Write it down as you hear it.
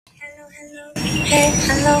Hello, hello, hey,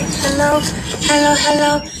 hello, hello, hello,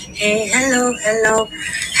 hello, hey, hello, hello,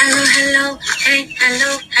 hello, hello, hey,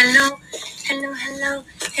 hello, hello, hello, hello,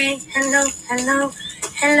 hey, hello, hello,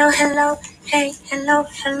 hello, hello, hey, hello,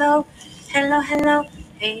 hello, hello, hello,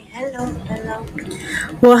 hey, hello, hello.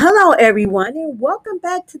 Well, hello, everyone, and welcome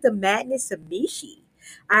back to the Madness of Mishi.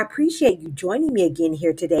 I appreciate you joining me again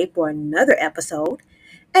here today for another episode.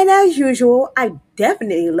 And as usual, I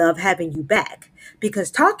definitely love having you back because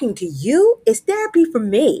talking to you is therapy for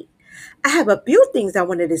me. I have a few things I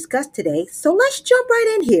want to discuss today, so let's jump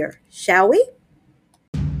right in here, shall we?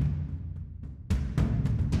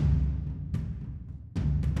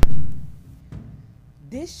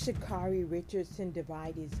 This Shakari Richardson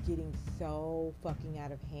divide is getting so fucking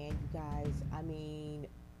out of hand, you guys. I mean,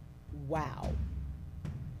 wow.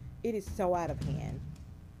 It is so out of hand.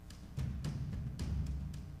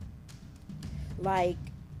 Like,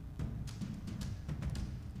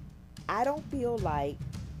 I don't feel like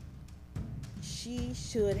she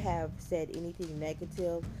should have said anything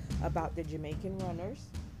negative about the Jamaican runners.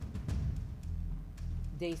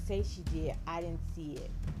 They say she did. I didn't see it.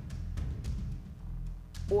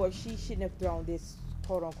 Or she shouldn't have thrown this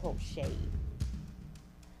quote unquote shade.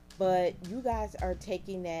 But you guys are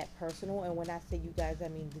taking that personal, and when I say you guys, I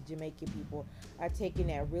mean the Jamaican people are taking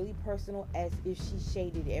that really personal, as if she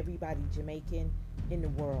shaded everybody Jamaican in the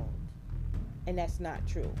world. And that's not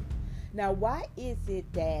true. Now, why is it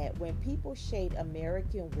that when people shade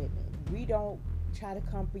American women, we don't try to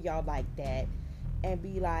come for y'all like that and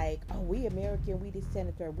be like, oh, we American, we this, and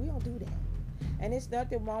the third. We don't do that. And it's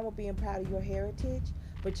nothing wrong with being proud of your heritage,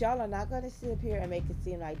 but y'all are not going to sit up here and make it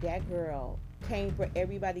seem like that girl came for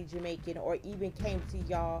everybody Jamaican, or even came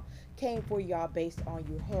for y'all based on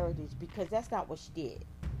your heritage, because that's not what she did.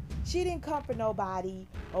 She didn't come for nobody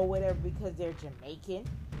or whatever because they're Jamaican.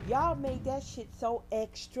 Y'all made that shit so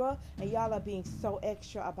extra, and y'all are being so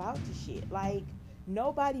extra about the shit. Like,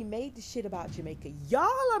 nobody made the shit about Jamaica.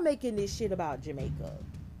 Y'all are making this shit about Jamaica.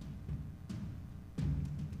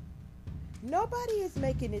 Nobody is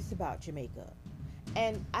making this about Jamaica.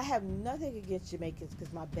 And I have nothing against Jamaicans,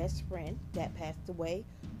 because my best friend that passed away,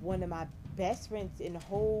 one of my best friends in the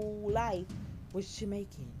whole life, was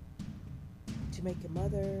Jamaican. Jamaican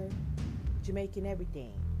mother, Jamaican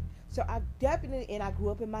everything. So I definitely, and I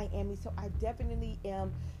grew up in Miami, so I definitely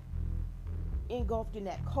am engulfed in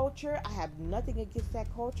that culture. I have nothing against that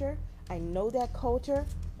culture. I know that culture.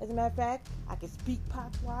 As a matter of fact, I can speak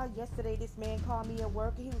patois. Yesterday, this man called me at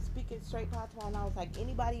work. He was speaking straight patois, and I was like,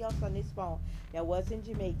 anybody else on this phone that wasn't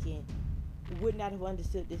Jamaican would not have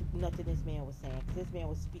understood nothing this man was saying, because this man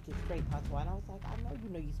was speaking straight patois, and I was like, I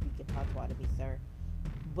know you speaking patois to me, sir.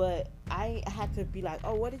 But I had to be like,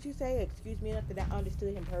 oh, what did you say? Excuse me, nothing. I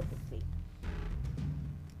understood him perfectly.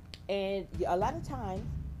 And a lot of times,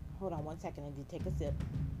 hold on one second, I need to take a sip.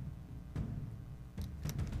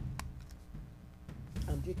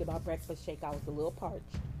 I'm drinking my breakfast shake. I was a little parched.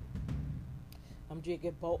 I'm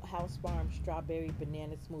drinking Boathouse Farm strawberry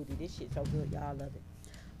banana smoothie. This shit's so good, y'all. I love it.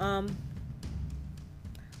 Um,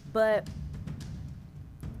 but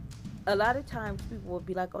a lot of times people will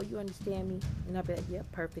be like, "Oh, you understand me?" And I'll be like, "Yeah,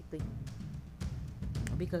 perfectly,"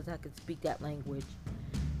 because I could speak that language.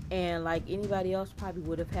 And like anybody else, probably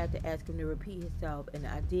would have had to ask him to repeat himself, and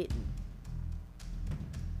I didn't.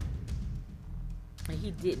 And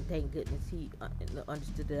he didn't. Thank goodness he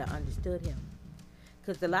understood that I understood him.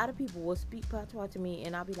 Because a lot of people will speak patois to me,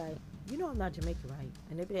 and I'll be like, I'm not Jamaican, right?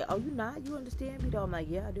 And they'll be like, oh, you not? You understand me, though? I'm like,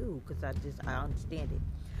 yeah, I do, because I understand it.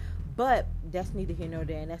 But that's neither here nor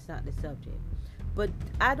there, and that's not the subject. But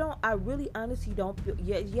I really honestly don't feel,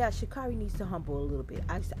 yeah, Shakari needs to humble a little bit.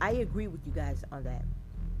 I agree with you guys on that.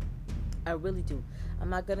 I really do.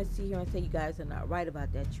 I'm not going to sit here and say you guys are not right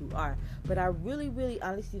about that. You are. But I really, really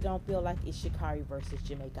honestly don't feel like it's Shakari versus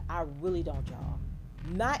Jamaica. I really don't, y'all.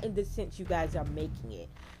 Not in the sense you guys are making it.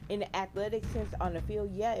 In the athletic sense on the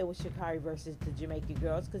field, yeah, it was Shakari versus the Jamaican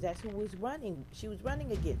girls, because that's who was running. She was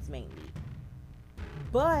running against mainly.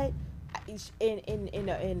 But in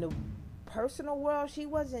the personal world, she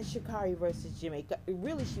wasn't Shakari versus Jamaica.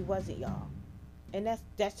 Really, she wasn't, y'all. And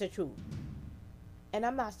that's the truth. And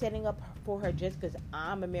I'm not setting up for her just because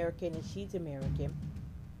I'm American and she's American,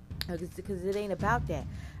 because it ain't about that.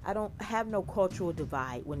 I don't have no cultural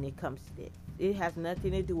divide when it comes to this. It has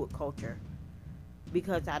nothing to do with culture,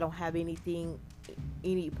 because I don't have any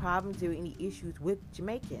problems or any issues with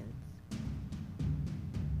Jamaicans.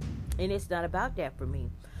 And it's not about that for me.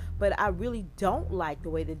 But I really don't like the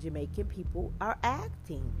way the Jamaican people are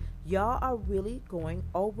acting. Y'all are really going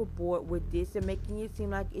overboard with this and making it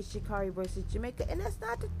seem like it's Shakari versus Jamaica. And that's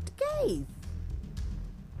not the case.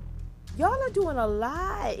 Y'all are doing a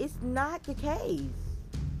lot. It's not the case.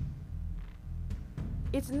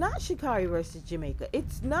 It's not Sha'Carri versus Jamaica.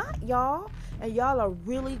 It's not, y'all. And y'all are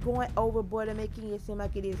really going overboard and making it seem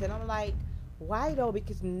like it is. And I'm like, why though?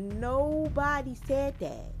 Because nobody said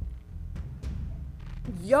that.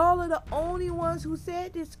 Y'all are the only ones who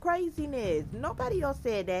said this craziness. Nobody else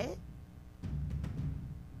said that.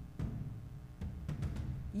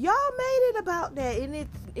 Y'all made it about that, and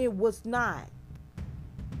it was not.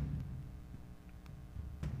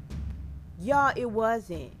 Y'all, it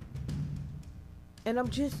wasn't. And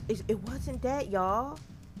it wasn't that, y'all.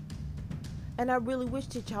 And I really wish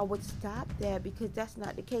that y'all would stop that, because that's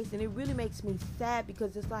not the case. And it really makes me sad,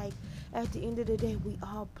 because it's like, at the end of the day, we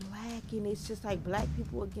all black, and it's just like black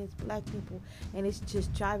people against black people, and it's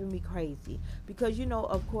just driving me crazy. Because,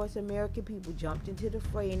 of course, American people jumped into the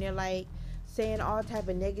fray, and they're like saying all type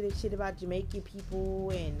of negative shit about Jamaican people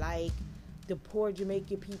and like the poor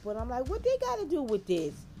Jamaican people. And I'm like, what they got to do with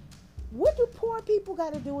this? What do poor people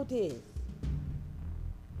got to do with this?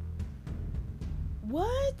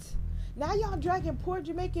 What? Now y'all dragging poor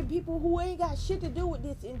Jamaican people who ain't got shit to do with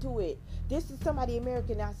this into it. This is somebody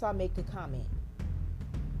American I saw make a comment.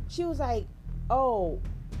 She was like, oh,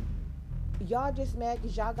 y'all just mad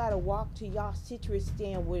because y'all got to walk to y'all citrus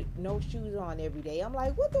stand with no shoes on every day. I'm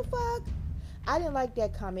like, what the fuck? I didn't like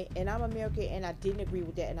that comment, and I'm American, and I didn't agree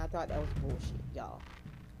with that, and I thought that was bullshit, y'all.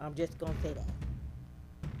 I'm just going to say that.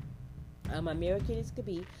 I'm American as could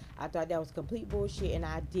be. I thought that was complete bullshit, and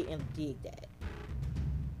I didn't dig that.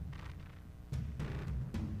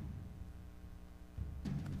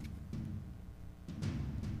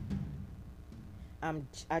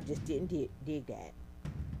 I just didn't dig that.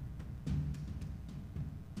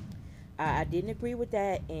 I didn't agree with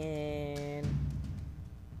that, and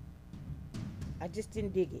I just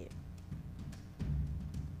didn't dig it.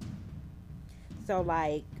 So,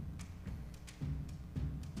 like,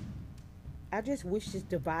 I just wish this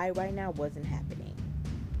divide right now wasn't happening.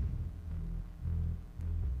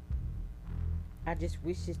 I just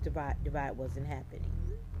wish this divide wasn't happening.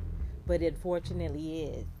 But unfortunately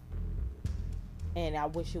it is. And I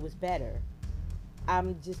wish it was better.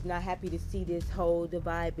 I'm just not happy to see this whole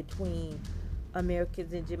divide between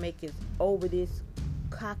Americans and Jamaicans over this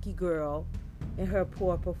cocky girl and her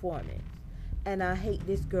poor performance. And I hate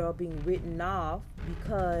this girl being written off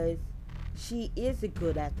because she is a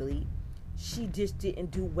good athlete. She just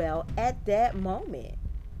didn't do well at that moment.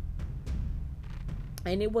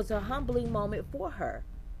 And it was a humbling moment for her.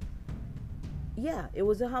 Yeah, it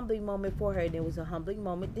was a humbling moment for her, and it was a humbling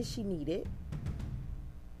moment that she needed.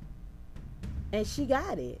 And she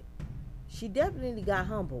got it. She definitely got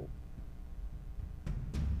humbled.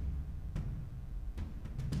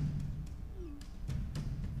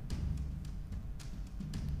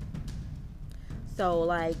 So,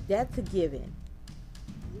 like, that's a given.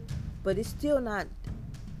 But it's still not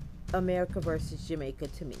America versus Jamaica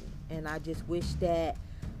to me. And I just wish that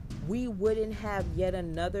we wouldn't have yet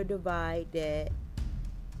another divide that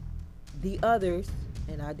the others,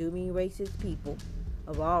 and I do mean racist people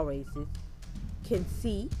of all races, can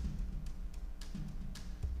see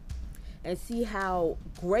and see how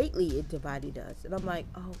greatly it divided us. And I'm like,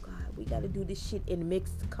 oh God, we got to do this shit in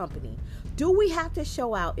mixed company. Do we have to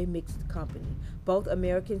show out in mixed company? Both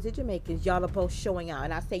Americans and Jamaicans, y'all are both showing out.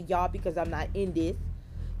 And I say y'all because I'm not in this.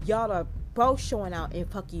 Y'all are both showing out in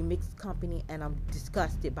fucking mixed company, and I'm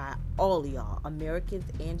disgusted by all of y'all, Americans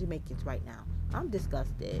and Jamaicans right now. I'm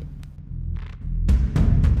disgusted.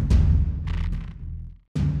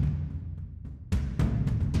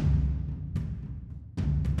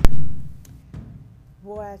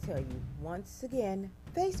 Boy, I tell you, once again,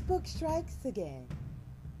 Facebook strikes again.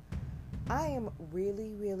 I am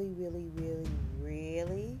really,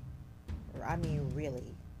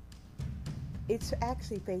 it's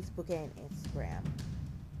actually Facebook and Instagram.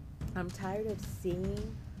 I'm tired of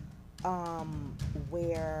seeing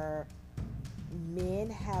where men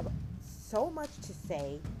have so much to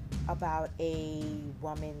say about a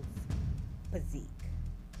woman's physique.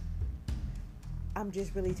 I'm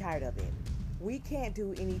just really tired of it. We can't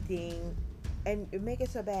do anything, and make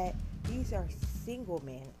it so bad. These are single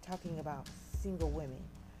men talking about single women.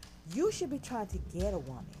 You should be trying to get a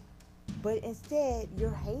woman, but instead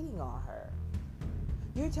you're hating on her.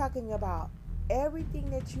 You're talking about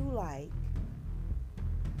everything that you like,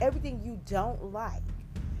 everything you don't like,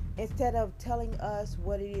 instead of telling us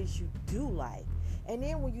what it is you do like. And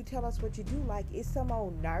then when you tell us what you do like, it's some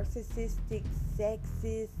old narcissistic,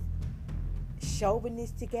 sexist,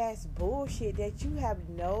 chauvinistic ass bullshit that you have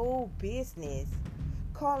no business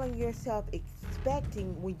calling yourself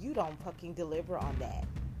expecting when you don't fucking deliver on that.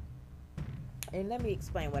 And let me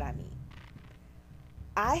explain what I mean.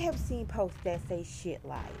 I have seen posts that say shit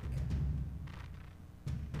like,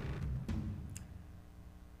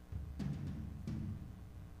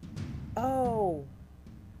 oh,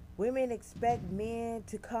 women expect men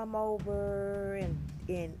to come over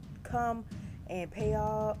and come and pay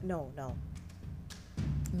all. No, no.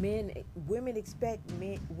 Men, women expect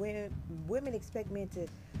men. Women expect men to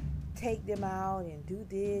take them out and do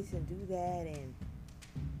this and do that and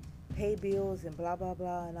pay bills and blah blah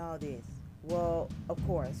blah and all this. Well, of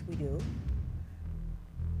course we do.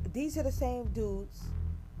 These are the same dudes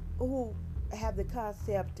who have the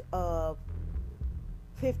concept of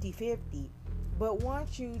 50-50, but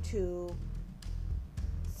want you to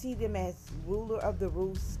see them as ruler of the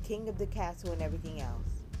roost, king of the castle, and everything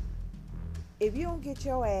else. If you don't get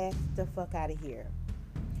your ass the fuck out of here,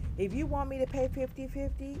 if you want me to pay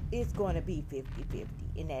 50-50, it's going to be 50-50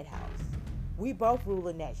 in that house. We both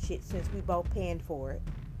ruling that shit since we both paying for it.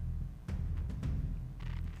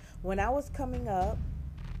 When I was coming up,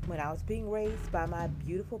 when I was being raised by my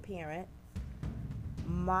beautiful parents,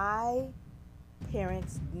 my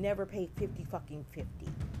parents never paid 50-50.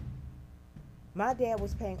 My dad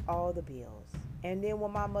was paying all the bills. And then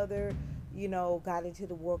when my mother, got into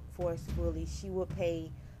the workforce fully, she would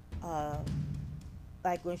pay,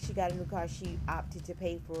 like when she got a new car, she opted to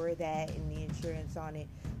pay for that and the insurance on it.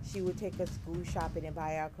 She would take us school shopping and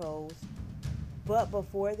buy our clothes. But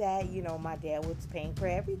before that, my dad was paying for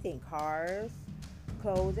everything. Cars,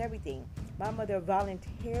 clothes, everything. My mother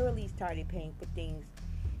voluntarily started paying for things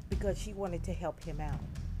because she wanted to help him out.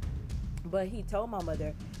 But he told my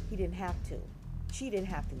mother he didn't have to. She didn't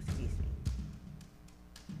have to, excuse me.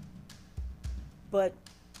 But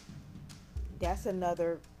that's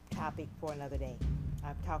another topic for another day.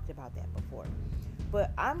 I've talked about that before.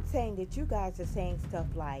 But I'm saying that you guys are saying stuff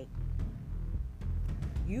like,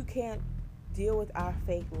 you can't deal with our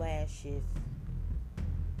fake lashes,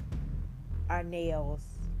 our nails,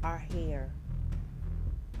 our hair.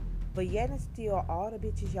 But yet and still, all the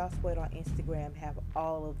bitches y'all sweat on Instagram have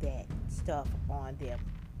all of that stuff on them.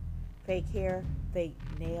 Fake hair, fake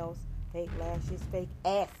nails, fake lashes, fake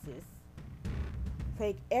asses,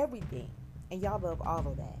 fake everything. And y'all love all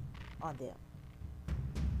of that on them.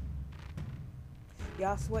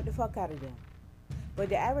 Y'all sweat the fuck out of them. But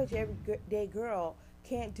the average everyday girl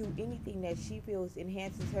can't do anything that she feels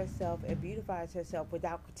enhances herself and beautifies herself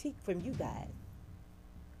without critique from you guys.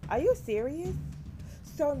 Are you serious?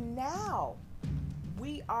 So now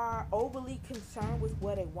we are overly concerned with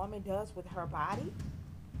what a woman does with her body.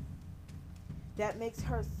 That makes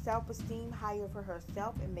her self-esteem higher for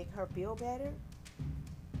herself and make her feel better.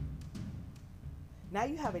 Now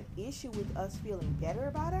you have an issue with us feeling better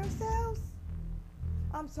about ourselves?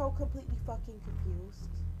 I'm so completely fucking confused.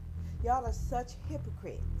 Y'all are such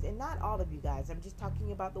hypocrites. And not all of you guys. I'm just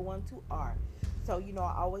talking about the ones who are. So,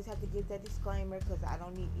 I always have to give that disclaimer because I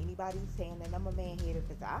don't need anybody saying that I'm a man-hater,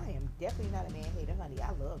 because I am definitely not a man-hater, honey.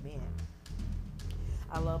 I love men.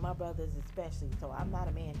 I love my brothers especially, so I'm not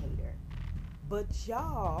a man-hater. But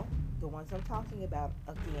y'all, the ones I'm talking about,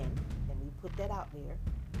 again, let me put that out there,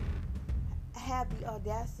 have the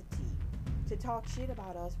audacity to talk shit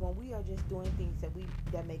about us when we are just doing things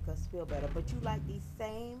that make us feel better. But you like these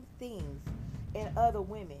same things in other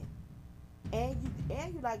women. And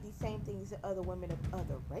you like these same things in other women of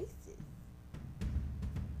other races.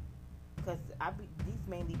 Because these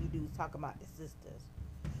mainly be dudes talking about the sisters.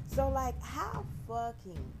 So, like, how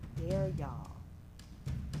fucking dare y'all?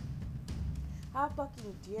 How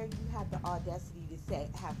fucking dare you have the audacity to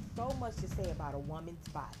have so much to say about a woman's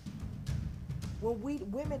body? When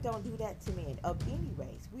women don't do that to men of any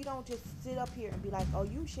race. We don't just sit up here and be like, oh,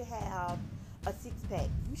 you should have a six-pack.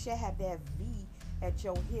 You should have that V at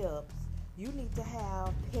your hips. You need to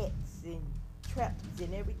have pecs and traps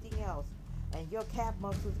and everything else. And your calf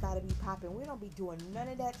muscles got to be popping. We don't be doing none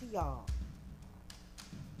of that to y'all.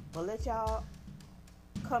 But let y'all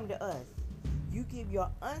come to us. You give your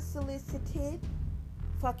unsolicited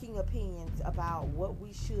fucking opinions about what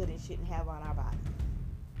we should and shouldn't have on our bodies.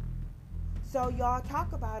 So y'all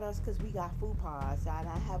talk about us because we got fupas and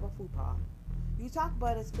I have a fupa. You talk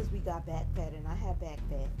about us because we got back fat and I have back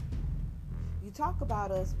fat. You talk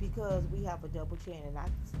about us because we have a double chin and I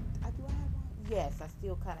do I have one? Yes, I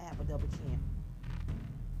still kind of have a double chin.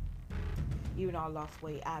 Even though I lost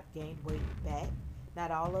weight, I've gained weight back.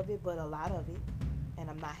 Not all of it, but a lot of it. And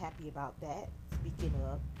I'm not happy about that, speaking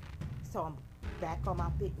of. So I'm back on my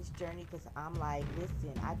fitness journey because I'm like,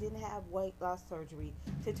 listen, I didn't have weight loss surgery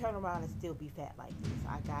to turn around and still be fat like this.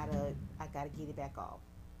 I gotta get it back off.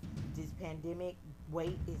 This pandemic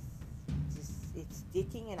weight is just, it's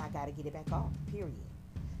sticking and I gotta get it back off, period.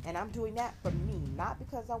 And I'm doing that for me, not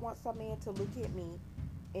because I want some man to look at me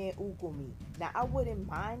and Google me. Now, I wouldn't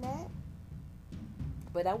mind that,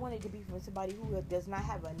 but I want it to be from somebody who does not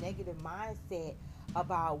have a negative mindset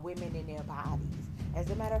about women and their bodies. As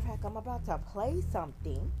a matter of fact, I'm about to play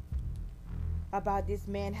something about this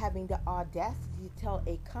man having the audacity to tell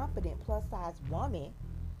a confident plus size woman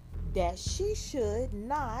that she should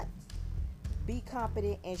not be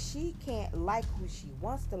confident and she can't like who she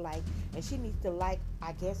wants to like, and she needs to like,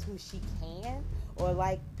 I guess, who she can, or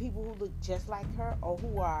like people who look just like her or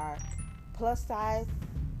who are plus size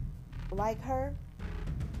like her.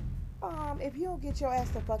 If you don't get your ass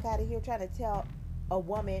the fuck out of here trying to tell a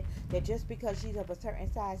woman that just because she's of a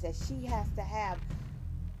certain size that she has to have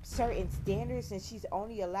certain standards and she's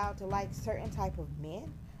only allowed to like certain type of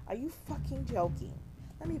men, are you fucking joking?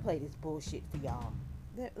 Let me play this bullshit for y'all.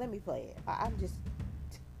 Let me play it.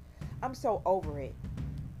 I'm so over it.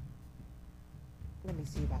 Let me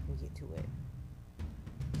see if I can get to it.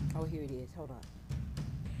 Oh, here it is. Hold on.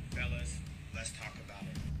 Fellas, let's talk about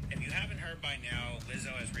it. If you haven't heard by now,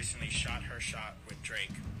 Lizzo has recently shot her shot with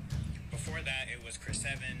Drake. Before that, it was Chris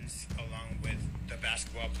Evans along with the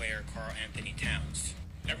basketball player Karl Anthony Towns.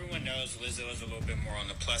 Everyone knows Lizzo is a little bit more on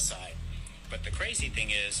the plus side. But the crazy thing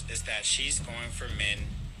is that she's going for men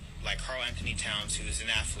like Karl Anthony Towns, who's an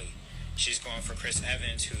athlete. She's going for Chris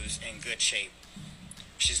Evans, who's in good shape.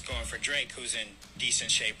 She's going for Drake, who's in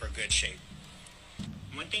decent shape or good shape.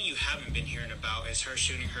 One thing you haven't been hearing about is her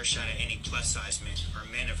shooting her shot at any plus-size men or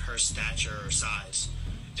men of her stature or size.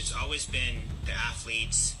 It's always been the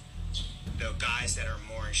athletes, the guys that are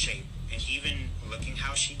more in shape. And even looking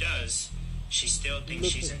how she does, she still thinks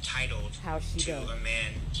she's entitled to a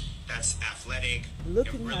man that's athletic,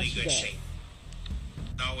 in really good shape.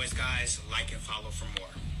 Always, guys, like and follow for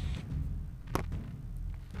more.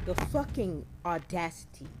 The fucking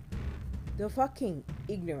audacity, the fucking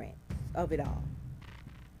ignorance of it all.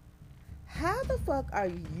 How the fuck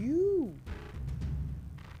are you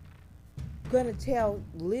gonna tell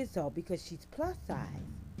Lizzo, because she's plus size,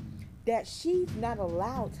 that she's not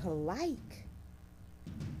allowed to like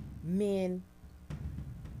men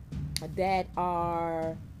that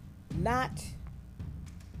are not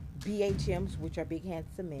BHMs, which are big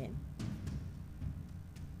handsome men,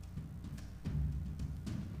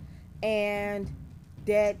 and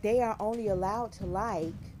that they are only allowed to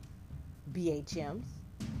like BHMs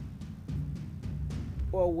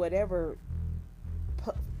or whatever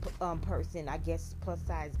person, I guess plus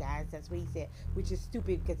size guys, that's what he said, which is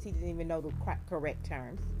stupid because he didn't even know the correct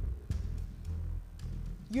terms.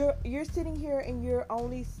 You're sitting here and you're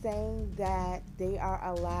only saying that they are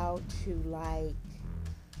allowed to like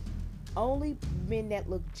only men that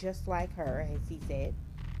look just like her, as he said,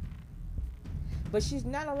 but she's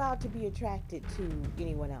not allowed to be attracted to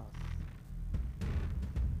anyone else.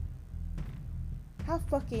 How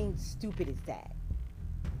fucking stupid is that?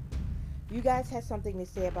 You guys have something to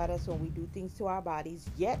say about us when we do things to our bodies,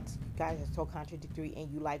 yet you guys are so contradictory, and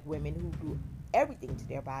you like women who do everything to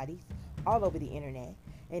their bodies all over the internet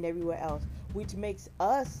and everywhere else, which makes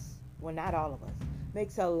us, well, not all of us,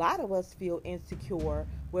 makes a lot of us feel insecure,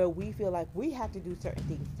 where we feel like we have to do certain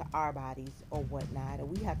things to our bodies or whatnot, or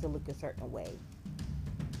we have to look a certain way.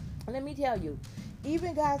 And let me tell you,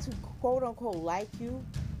 even guys who quote unquote like you,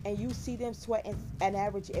 and you see them sweating an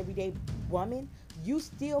average everyday woman, you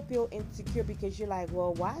still feel insecure because you're like,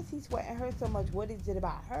 well, why is he sweating her so much? What is it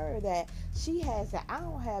about her that she has that I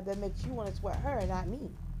don't have that makes you want to sweat her and not me?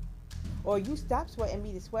 Or you stop sweating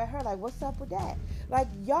me to sweat her. Like, what's up with that? Like,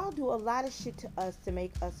 y'all do a lot of shit to us to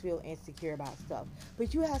make us feel insecure about stuff.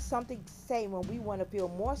 But you have something to say when we want to feel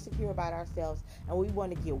more secure about ourselves and we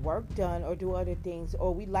want to get work done or do other things,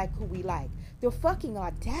 or we like who we like. The fucking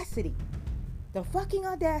audacity. The fucking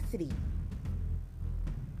audacity.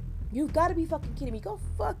 You've got to be fucking kidding me. Go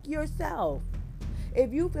fuck yourself.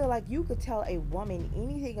 If you feel like you could tell a woman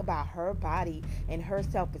anything about her body and her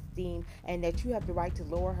self-esteem, and that you have the right to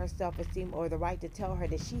lower her self-esteem or the right to tell her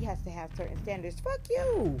that she has to have certain standards, fuck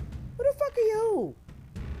you. Who the fuck are you?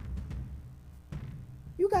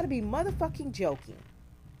 You got to be motherfucking joking.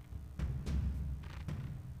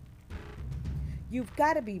 You've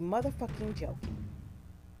got to be motherfucking joking.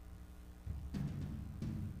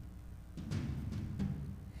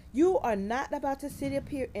 You are not about to sit up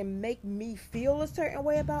here and make me feel a certain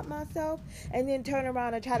way about myself and then turn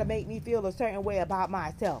around and try to make me feel a certain way about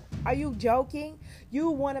myself. Are you joking? You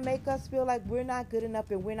want to make us feel like we're not good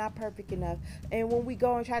enough and we're not perfect enough. And when we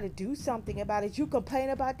go and try to do something about it, you complain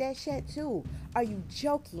about that shit too. Are you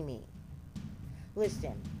joking me?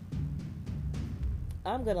 Listen,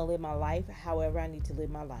 I'm going to live my life however I need to live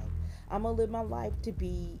my life. I'm going to live my life to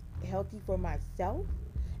be healthy for myself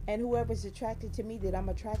And whoever's attracted to me that I'm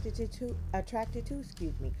attracted to,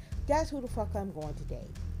 excuse me, that's who the fuck I'm going to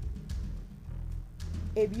date.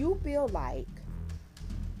 If you feel like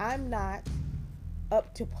I'm not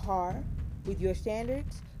up to par with your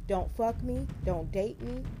standards, don't fuck me, don't date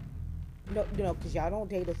me. No, because y'all don't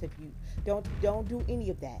date us if you don't do any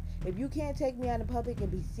of that. If you can't take me out in public and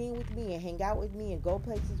be seen with me and hang out with me and go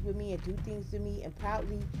places with me and do things to me and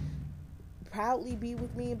proudly be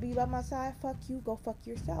with me and be by my side, fuck you, go fuck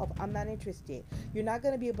yourself. I'm not interested. You're not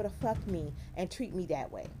going to be able to fuck me and treat me that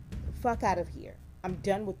way. Fuck out of here. I'm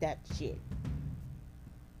done with that shit.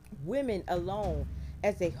 Women alone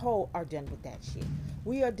as a whole are done with that shit.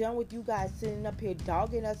 We are done with you guys sitting up here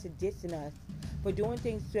dogging us and dissing us for doing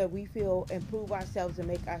things that we feel improve ourselves and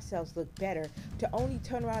make ourselves look better, to only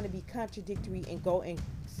turn around and be contradictory and go and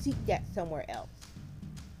seek that somewhere else.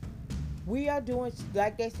 We are doing,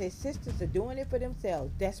 like they say, sisters are doing it for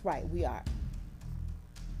themselves. That's right, we are.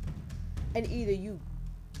 And either you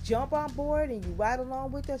jump on board and you ride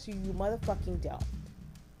along with us, or you motherfucking don't.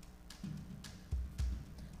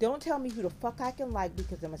 Don't tell me who the fuck I can like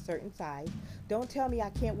because I'm a certain size. Don't tell me I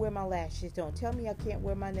can't wear my lashes. Don't tell me I can't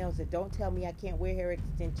wear my nails. And don't tell me I can't wear hair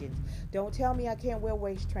extensions. Don't tell me I can't wear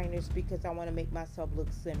waist trainers because I want to make myself look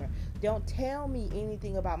slimmer. Don't tell me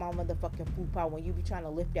anything about my motherfucking fupa when you be trying to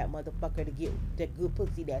lift that motherfucker to get the good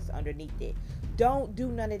pussy that's underneath it. Don't do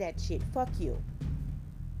none of that shit. Fuck you.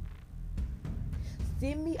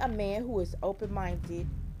 Send me a man who is open-minded,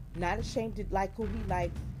 not ashamed to like who he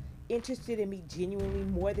likes, interested in me genuinely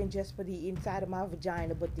more than just for the inside of my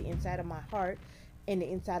vagina, but the inside of my heart and the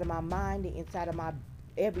inside of my mind, the inside of my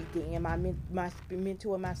everything, and my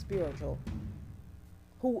mental and my spiritual,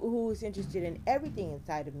 who is interested in everything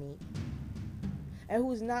inside of me, and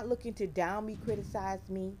who's not looking to down me, criticize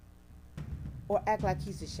me, or act like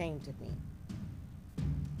he's ashamed of me,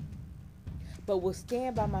 but will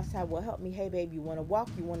stand by my side, will help me. Hey babe, you want to walk,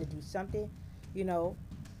 you want to do something,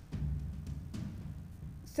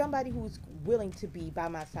 somebody who's willing to be by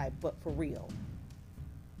my side, but for real.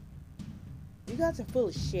 You guys are full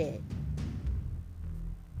of shit.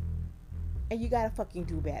 And you gotta fucking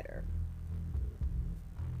do better.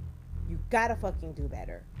 You gotta fucking do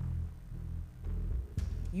better.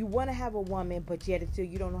 You want to have a woman, but yet still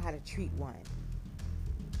you don't know how to treat one.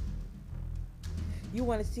 You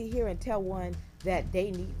want to sit here and tell one that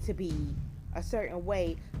they need to be a certain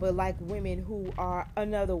way, but like women who are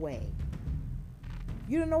another way.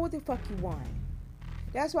 You don't know what the fuck you want.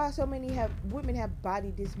 That's why so many women have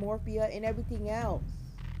body dysmorphia and everything else.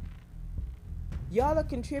 Y'all are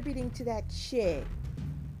contributing to that shit.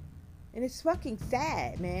 And it's fucking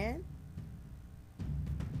sad, man.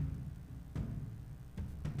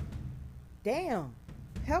 Damn.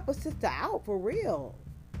 Help a sister out for real.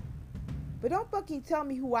 But don't fucking tell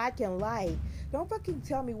me who I can like. Don't fucking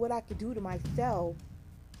tell me what I can do to myself.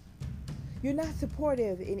 You're not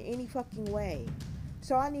supportive in any fucking way.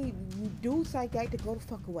 So I need you dudes like that to go the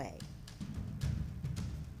fuck away.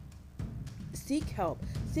 Seek help.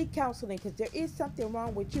 Seek counseling, because there is something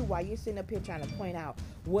wrong with you while you're sitting up here trying to point out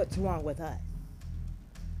what's wrong with us.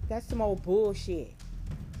 That's some old bullshit.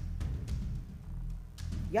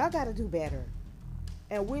 Y'all got to do better.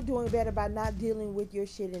 And we're doing better by not dealing with your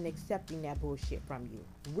shit and accepting that bullshit from you.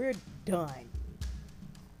 We're done.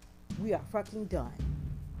 We are fucking done.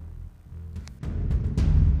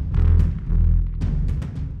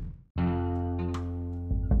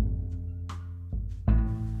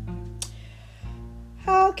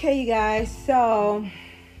 Okay, you guys, so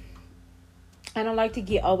I don't like to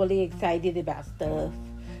get overly excited about stuff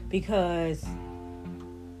because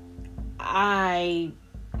I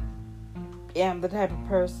am the type of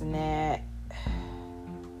person that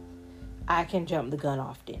I can jump the gun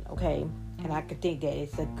often, okay? And I can think that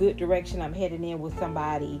it's a good direction I'm heading in with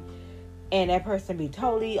somebody, and that person be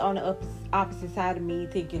totally on the opposite side of me,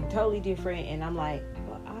 thinking totally different, and I'm like,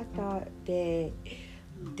 well, I thought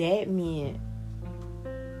that meant...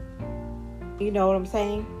 You know what I'm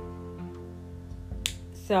saying?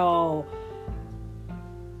 So,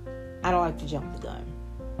 I don't like to jump the gun.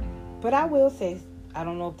 But I will say, I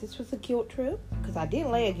don't know if this was a guilt trip, because I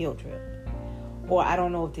didn't lay a guilt trip. Or I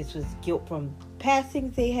don't know if this was guilt from past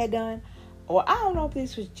things they had done. Or I don't know if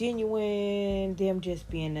this was genuine, them just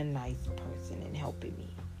being a nice person and helping me.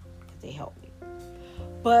 Because they helped me.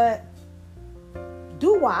 But,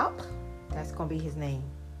 Doo-Wop, that's going to be his name.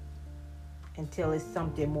 Until it's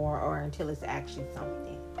something more, or until it's actually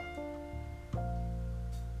something.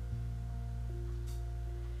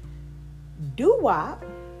 Doo-Wop.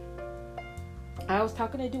 I was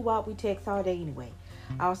talking to Doo-Wop. We text all day anyway.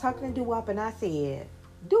 I was talking to Doo-Wop and I said,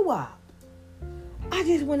 Doo-Wop, I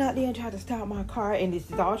just went out there and tried to start my car, and this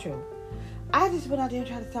is all true. I just went out there and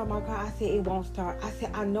tried to start my car. I said, it won't start. I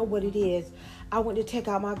said, I know what it is. I went to take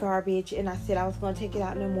out my garbage, and I said I was going to take it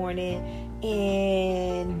out in the morning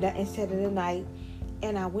and instead of the night.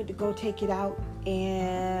 And I went to go take it out,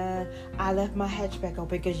 and I left my hatchback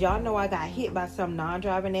open because y'all know I got hit by some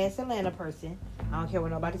non-driving ass Atlanta person. I don't care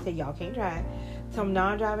what nobody say, y'all can't drive. Some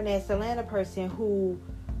non-driving ass Atlanta person who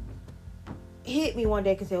hit me one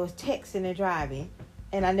day because they was texting and driving.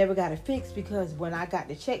 And I never got it fixed because when I got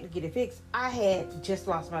the check to get it fixed, I had just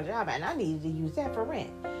lost my job and I needed to use that for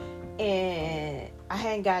rent. And I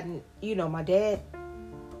hadn't gotten, my dad,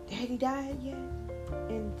 had he died yet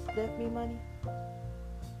and left me money?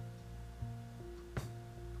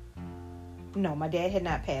 No, my dad had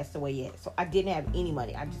not passed away yet. So I didn't have any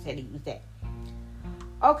money. I just had to use that.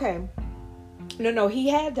 Okay. No, he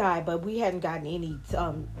had died, but we hadn't gotten any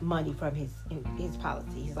money from his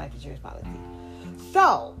policy, his life insurance policy.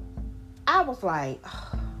 So, I was like,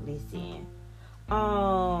 listen,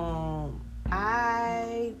 I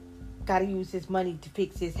gotta use this money to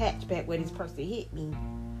fix this hatchback where this person hit me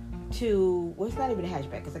it's not even a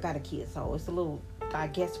hatchback because I got a kid, so it's a little, I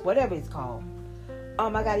guess, whatever it's called. I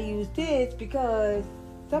gotta use this because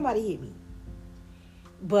somebody hit me.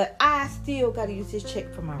 But I still gotta use this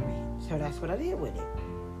check for my rent. So that's what I did with it.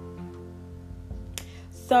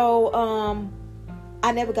 So,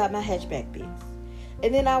 I never got my hatchback fixed.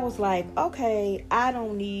 And then I was like, okay, I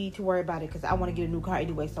don't need to worry about it because I want to get a new car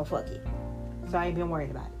anyway, so fuck it. So I ain't been worried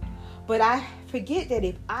about it. But I forget that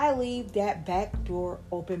if I leave that back door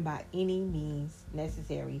open by any means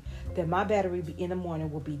necessary, then my battery in the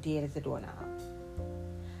morning will be dead as a doorknob.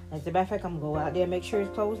 As a matter of fact, I'm going to go out there and make sure it's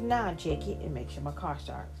closed now and check it and make sure my car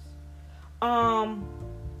starts.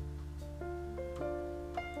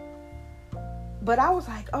 But I was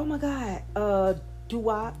like, oh my God,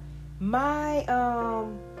 doo-wop. My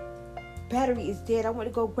battery is dead. I went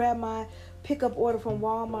to go grab my pickup order from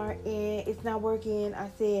Walmart and it's not working. I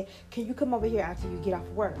said, can you come over here after you get off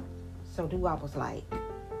of work? So doo-wop was like,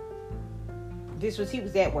 he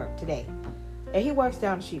was at work today. And he works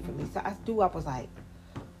down the street from me. So doo-wop was like,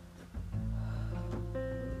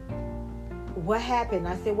 what happened?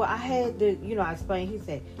 I said, well, I had to, I explained. He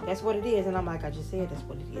said, that's what it is. And I'm like, I just said that's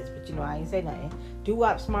what it is. But, I ain't say nothing.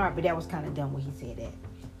 Doo-wop smart, but that was kind of dumb when he said that.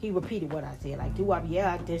 He repeated what I said. Like, doo-wop,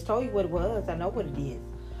 yeah, I just told you what it was. I know what it is.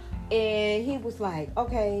 And he was like,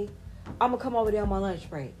 okay, I'm going to come over there on my lunch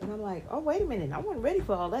break. And I'm like, oh, wait a minute. I wasn't ready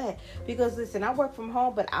for all that. Because, listen, I work from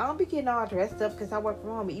home, but I don't be getting all dressed up because I work from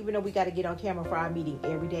home. Even though we got to get on camera for our meeting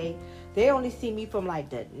every day, they only see me from, like,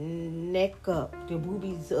 the neck up, the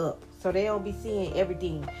boobies up. So they don't be seeing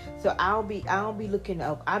everything. So I don't be looking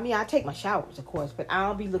up. I mean, I take my showers, of course, but I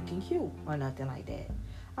don't be looking cute or nothing like that.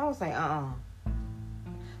 I was like,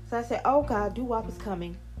 So I said, oh God, doo-wop is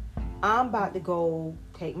coming. I'm about to go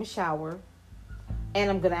take my shower. And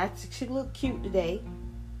I'm going to actually look cute today.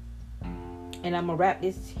 And I'm going to wrap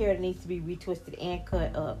this hair that needs to be retwisted and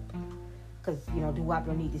cut up. Because, doo-wop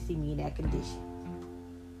don't need to see me in that condition.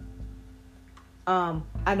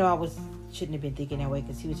 I know shouldn't have been thinking that way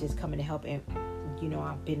because he was just coming to help. And,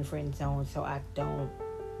 I've been friend zone. So I don't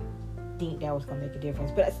think that was going to make a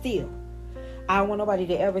difference. But still, I don't want nobody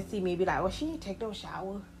to ever see me and be like, oh, she didn't take no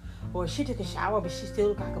shower. Or she took a shower, but she still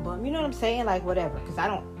look like a bum. You know what I'm saying? Like, whatever. Because I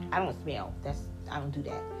don't smell. I don't do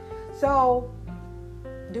that. So,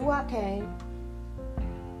 doo-wop came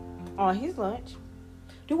on his lunch.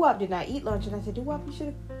 Doo-wop did not eat lunch. And I said, doo-wop, you should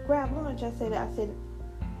have grabbed lunch. I said,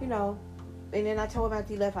 and then I told him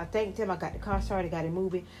after he left, I thanked him. I got the car started, got it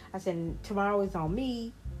moving. I said, tomorrow is on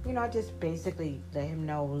me. I just basically let him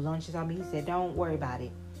know lunch is on me. He said, don't worry about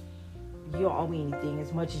it. You don't owe me anything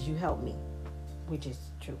as much as you helped me. Which is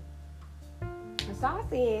true. And so I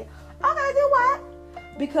said, okay, doo-wop.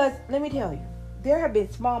 Because let me tell you, there have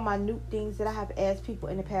been small, minute things that I have asked people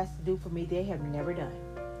in the past to do for me. They have never done.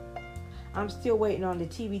 I'm still waiting on the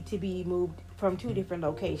TV to be moved from 2 different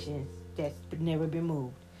locations that's never been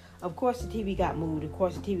moved. Of course, the TV got moved. Of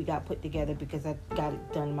course, the TV got put together because I got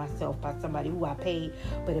it done myself by somebody who I paid.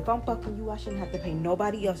 But if I'm fucking you, I shouldn't have to pay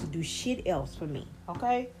nobody else to do shit else for me.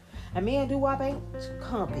 Okay? And me and doo-wop ain't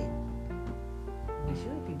humping. We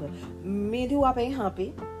should be, but me and doo-wop ain't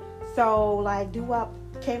humping. So, like, doo-wop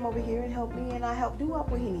came over here and helped me, and I helped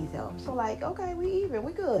doo-wop when he needs help. So, like, okay, we even.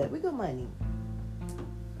 We good. We good money.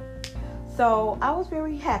 So, I was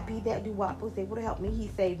very happy that doo-wop was able to help me. He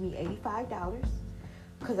saved me $85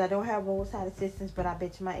 because I don't have roadside assistance, but I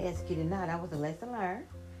bet you my ass get it now. That was a lesson learned.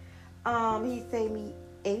 He saved me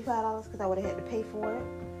 $85 because I would have had to pay for it.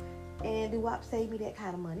 And doo-wop saved me that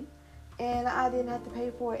kind of money. And I didn't have to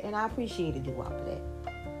pay for it, and I appreciated doo-wop for that.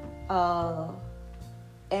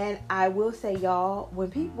 And I will say, y'all,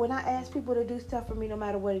 when I ask people to do stuff for me, no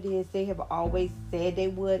matter what it is, they have always said they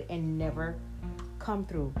would and never come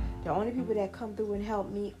through. The only people that come through and help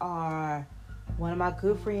me are one of my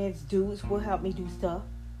good friends. Dudes will help me do stuff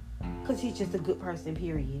because he's just a good person,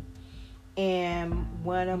 period. And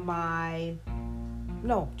one of my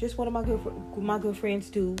good friends,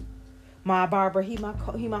 dude. My barber, he my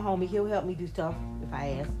homie. He'll help me do stuff if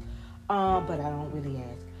I ask. But I don't really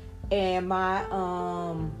ask. And my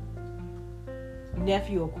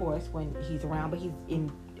nephew, of course, when he's around, but he's in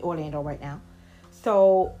Orlando right now.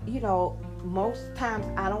 So, most times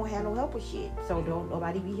I don't have no help with shit. So don't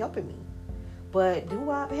nobody be helping me. But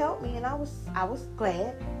Doo-Wop helped me, and I was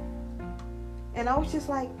glad. And I was just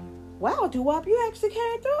like, wow, Doo-Wop, you actually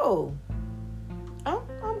came through.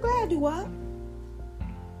 I'm glad, Doo-Wop.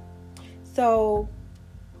 So,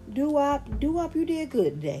 Doo-Wop, you did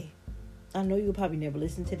good today. I know you'll probably never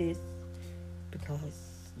listen to this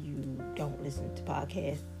because you don't listen to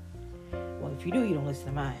podcasts. Well, if you do, you don't listen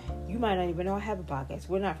to mine. You might not even know I have a podcast.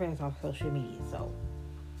 We're not friends on social media, so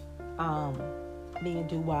me and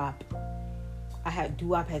Doo-Wop,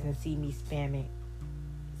 Doo-Wop hasn't seen me spamming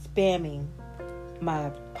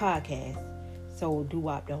my podcast, so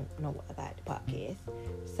Doo-Wop don't know about the podcast.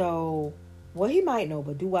 So, well, he might know,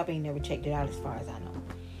 but Doo-Wop ain't never checked it out as far as I know.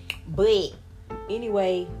 But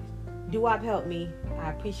anyway, Doo-Wop helped me.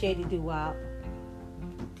 I appreciated Doo-Wop.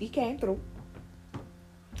 He came through.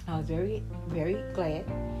 I was very, very glad.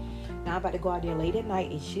 Now I'm about to go out there late at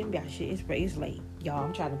night. It shouldn't be out shit. It's late. Y'all,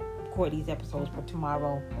 I'm trying to record these episodes for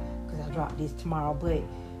tomorrow because I drop this tomorrow. But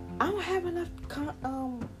I don't have enough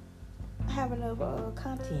content.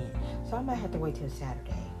 So I might have to wait till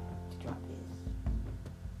Saturday to drop this.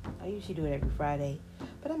 I usually do it every Friday.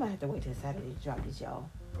 But I might have to wait till Saturday to drop this, y'all.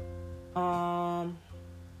 But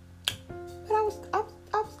I was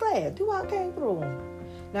glad. Doo-Wop came through.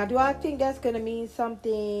 Now, do I think that's going to mean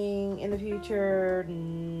something in the future?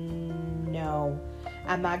 No.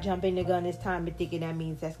 I'm not jumping the gun this time and thinking that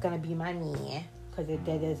means that's going to be my man. Because that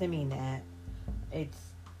doesn't mean that.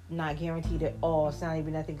 It's not guaranteed at all. It's not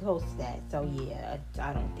even nothing close to that. So, yeah,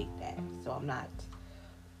 I don't think that. So, I'm not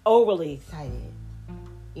overly excited.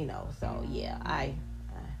 So, yeah,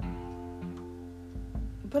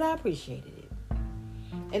 but I appreciated it.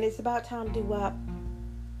 And it's about time Doo-Wop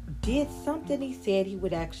did something he said he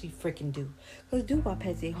would actually freaking do. Because Doo-Wop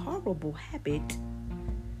has a horrible habit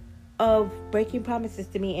of breaking promises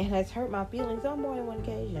to me and has hurt my feelings on more than one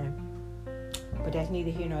occasion. But that's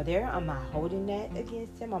neither here nor there. I'm not holding that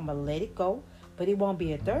against him. I'm going to let it go. But it won't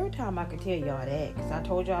be a third time, I can tell y'all that. Because I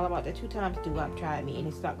told y'all about the 2 times Doo-Wop tried me. And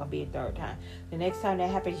it's not going to be a third time. The next time that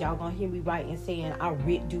happens, y'all going to hear me writing saying I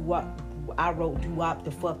wrote Doo-Wop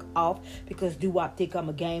the fuck off. Because Doo-Wop think I'm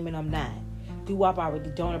a game and I'm not. Doo-Wop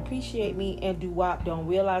already don't appreciate me, and Doo-Wop don't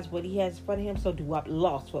realize what he has in front of him, so Doo-Wop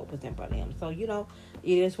lost what was in front of him. So, it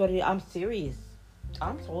is what it is. I'm serious.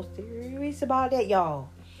 I'm so serious about that, y'all.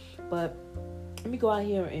 But let me go out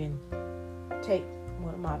here and take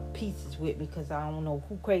one of my pieces with me, because I don't know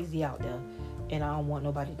who crazy out there, and I don't want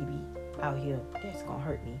nobody to be out here that's going to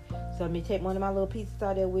hurt me. So let me take one of my little pieces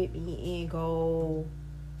out there with me and go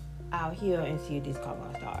out here and see if this car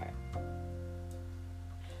going to start.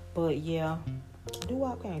 But yeah,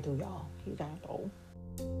 Doo-Wop came through, y'all. He came through.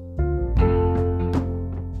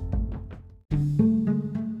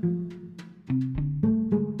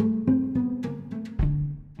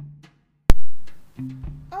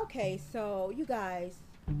 Okay, so you guys,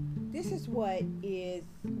 this is what is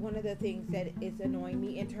one of the things that is annoying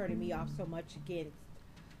me and turning me off so much against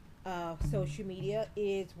social media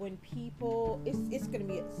is when people, it's going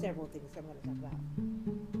to be several things I'm going to talk about.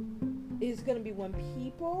 It's going to be when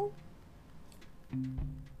people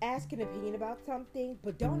ask an opinion about something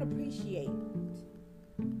but don't appreciate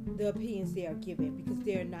the opinions they are given because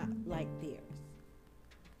they're not like theirs.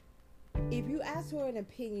 If you ask for an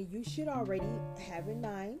opinion, you should already have in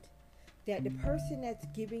mind that the person that's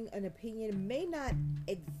giving an opinion may not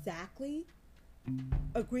exactly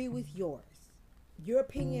agree with yours. Your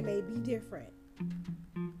opinion may be different.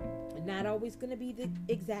 Not always going to be the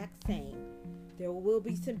exact same. There will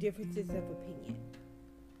be some differences of opinion.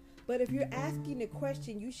 But if you're asking a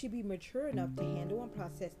question, you should be mature enough to handle and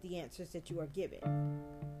process the answers that you are given.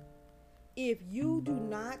 If you do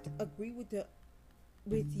not agree with the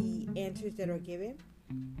answers that are given,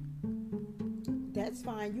 that's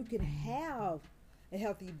fine. You can have a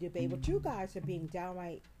healthy debate, but you guys are being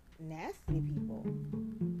downright nasty to people.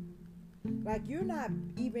 Like, you're not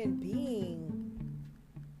even being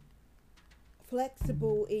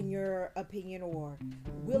flexible in your opinion or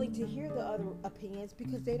willing to hear the other opinions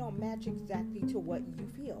because they don't match exactly to what you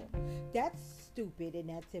feel. That's stupid and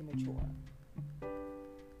that's immature.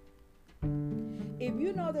 If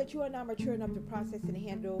you know that you are not mature enough to process and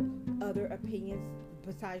handle other opinions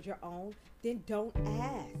besides your own, then don't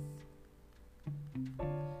ask.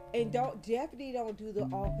 And definitely don't do the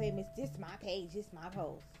all famous, this my page, this my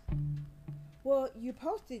post. Well, you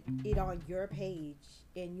posted it on your page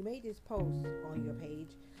and you made this post on your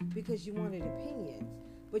page because you wanted opinions.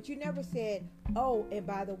 But you never said, oh, and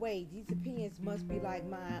by the way, these opinions must be like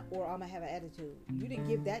mine or I'm going to have an attitude. You didn't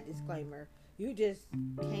give that disclaimer. You just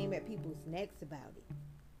came at people's necks about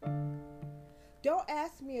it. Don't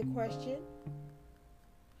ask me a question,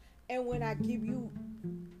 and when I give you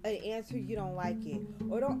an answer, you don't like it.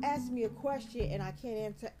 Or don't ask me a question, and I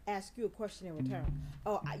can't ask you a question in return.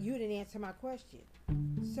 Oh, you didn't answer my question.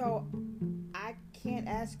 So, I can't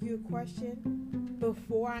ask you a question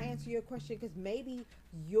before I answer your question, because maybe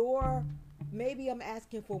I'm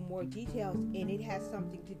asking for more details, and it has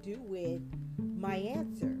something to do with my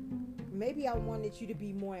answer. Maybe I wanted you to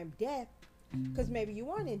be more in depth because maybe you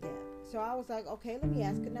weren't in depth. So I was like, okay, let me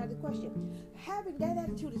ask another question. Having that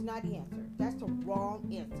attitude is not the answer. That's the wrong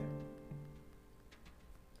answer.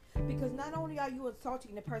 Because not only are you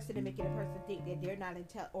insulting the person and making the person think that they're not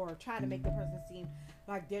or trying to make the person seem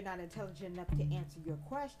like they're not intelligent enough to answer your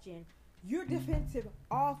question, you're defensive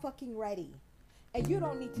all fucking ready. And you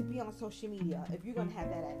don't need to be on social media if you're going to have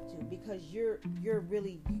that attitude because you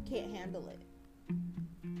can't handle it.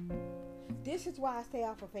 This is why I stay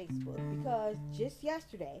off of Facebook, because just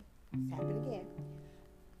yesterday, it's happened again,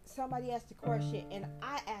 somebody asked a question, and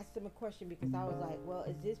I asked them a question because I was like, well,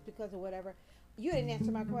 is this because of whatever? You didn't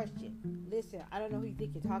answer my question. Listen, I don't know who you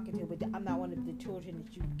think you're talking to, but I'm not one of the children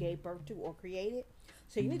that you gave birth to or created.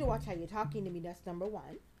 So you need to watch how you're talking to me. That's number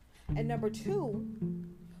one. And number two,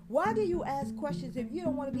 why do you ask questions if you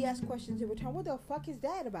don't want to be asked questions in return? What the fuck is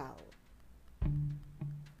that about?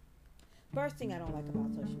 First thing I don't like about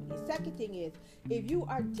social media. Second thing is, if you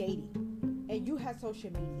are dating and you have social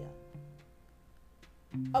media,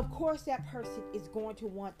 of course that person is going to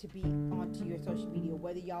want to be onto your social media,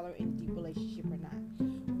 whether y'all are in a deep relationship or not.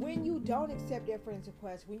 When you don't accept their friend's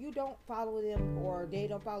request, when you don't follow them or they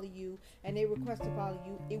don't follow you and they request to follow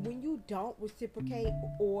you, and when you don't reciprocate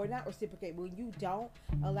or not reciprocate, when you don't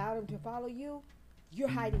allow them to follow you, you're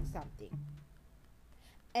hiding something.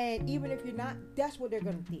 And even if you're not, that's what they're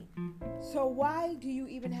going to think. So why do you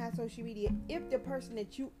even have social media if the person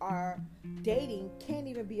that you are dating can't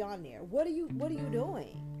even be on there? What are you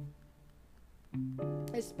doing?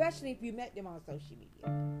 Especially if you met them on social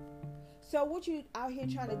media. So what you out here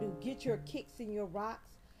trying to do? Get your kicks and your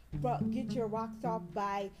rocks? Get your rocks off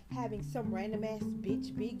by having some random ass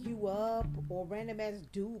bitch big you up or random ass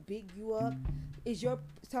dude big you up? Is your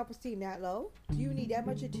self-esteem that low? Do you need that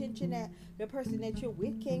much attention that the person that you're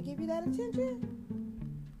with can't give you that attention?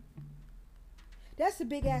 That's a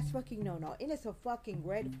big ass fucking no-no. And it's a fucking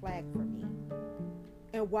red flag for me.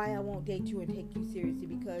 And why I won't date you and take you seriously,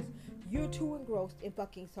 because you're too engrossed in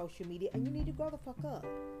fucking social media and you need to grow the fuck up.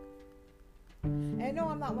 And no,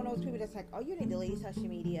 I'm not one of those people that's like, oh, you need to leave social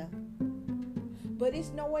media. But it's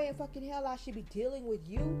no way in fucking hell I should be dealing with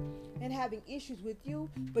you and having issues with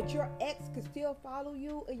you, but your ex could still follow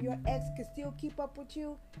you and your ex could still keep up with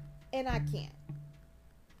you, and I can't.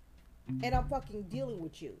 And I'm fucking dealing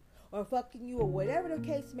with you or fucking you or whatever the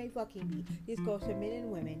case may fucking be. This goes to men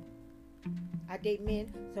and women. I date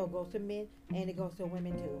men, so it goes to men, and it goes to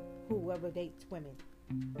women too. Whoever dates women.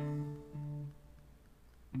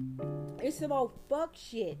 It's some old fuck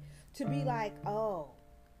shit to be like, oh,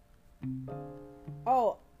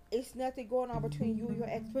 it's nothing going on between you and your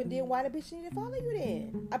ex, but then why the bitch need to follow you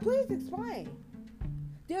then? Please explain.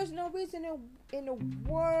 There's no reason in the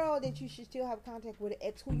world that you should still have contact with an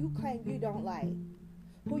ex who you claim you don't like,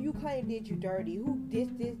 who you claim did you dirty, who this,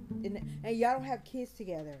 and y'all don't have kids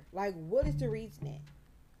together. Like, what is the reasoning?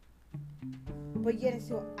 But yet and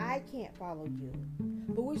still, I can't follow you.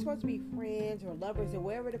 But we're supposed to be friends or lovers or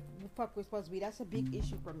whatever the fuck we're supposed to be. That's a big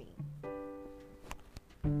issue for me.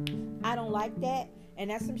 I don't like that, and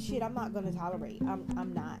that's some shit I'm not gonna tolerate.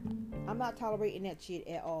 I'm not tolerating that shit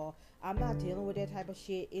at all. I'm not dealing with that type of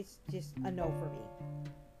shit. It's just a no for me.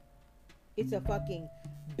 It's a fucking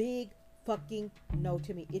big fucking no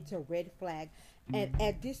to me. It's a red flag. And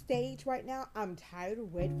at this stage right now, I'm tired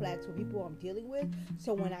of red flags for people I'm dealing with.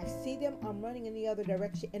 So when I see them, I'm running in the other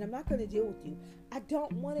direction, and I'm not going to deal with you. I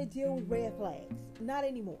don't want to deal with red flags. Not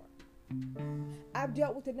anymore. I've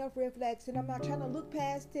dealt with enough red flags, and I'm not trying to look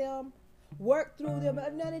past them, work through them,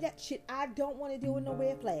 none of that shit. I don't want to deal with no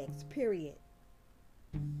red flags, period.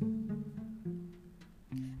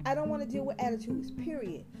 I don't want to deal with attitudes,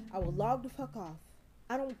 period. I will log the fuck off.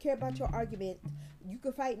 I don't care about your argument. You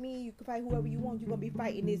can fight me, you can fight whoever you want. You're going to be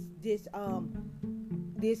fighting this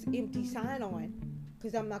empty sign on,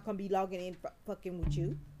 because I'm not going to be logging in fucking with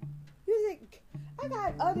you. You think, I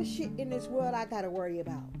got other shit in this world I got to worry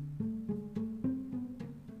about.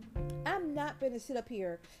 I'm not going to sit up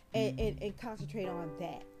here and concentrate on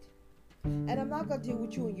that. And I'm not going to deal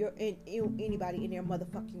with you and anybody in their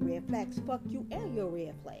motherfucking red flags. Fuck you and your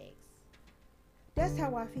red flags. That's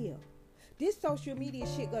how I feel. This social media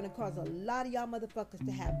shit gonna cause a lot of y'all motherfuckers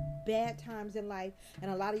to have bad times in life,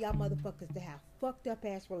 and a lot of y'all motherfuckers to have fucked up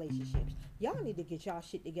ass relationships. Y'all need to get y'all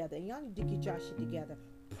shit together, and y'all need to get y'all shit together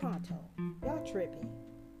pronto. Y'all tripping.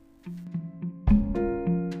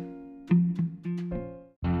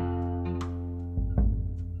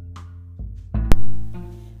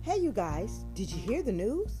 Hey you guys, did you hear the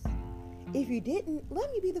news? If you didn't,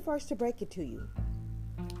 let me be the first to break it to you.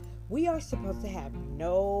 We are supposed to have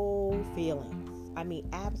no feelings. I mean,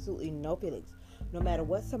 absolutely no feelings. No matter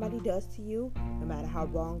what somebody does to you, no matter how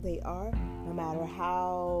wrong they are, no matter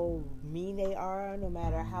how mean they are, no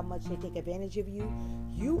matter how much they take advantage of you,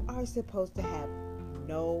 you are supposed to have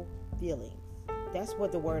no feelings. That's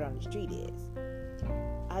what the word on the street is.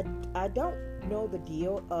 I don't know the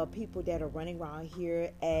deal of people that are running around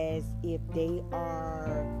here as if they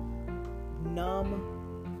are numb,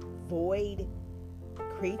 void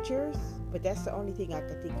creatures, but that's the only thing I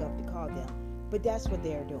could think of to call them. But that's what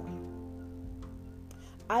they're doing.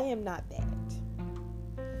 I am not that.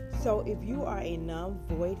 So if you are a numb,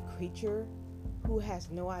 void creature who has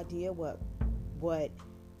no idea what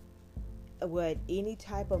any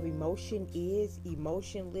type of emotion is,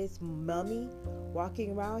 emotionless mummy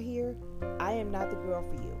walking around here, I am not the girl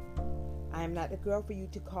for you. I am not the girl for you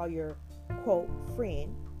to call your quote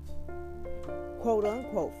friend, quote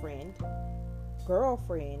unquote friend,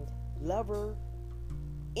 girlfriend, lover,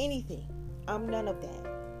 anything. I'm none of that.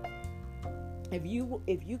 If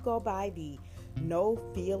you go by the no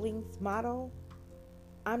feelings model,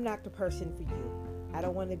 I'm not the person for you. I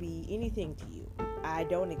don't want to be anything to you. I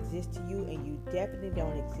don't exist to you, and you definitely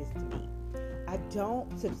don't exist to me. I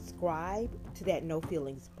don't subscribe to that no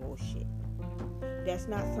feelings bullshit. That's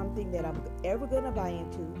not something that I'm ever going to buy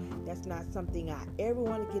into. That's not something I ever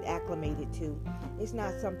want to get acclimated to. It's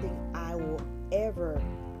not something I will ever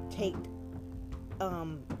take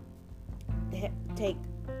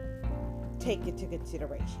into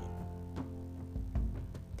consideration.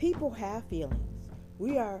 People have feelings.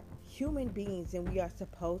 We are human beings, and we are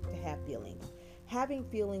supposed to have feelings. Having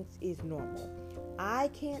feelings is normal. I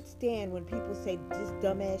can't stand when people say this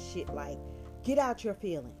dumbass shit like, get out your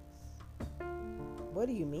feelings. What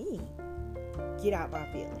do you mean? Get out my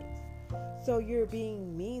feelings. So you're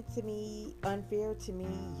being mean to me, unfair to me,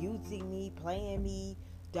 using me, playing me,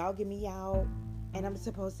 dogging me out, and I'm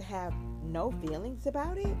supposed to have no feelings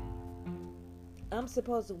about it? I'm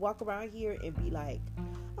supposed to walk around here and be like,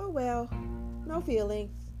 oh well, no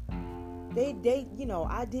feelings. They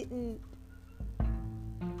I didn't,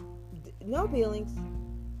 no feelings.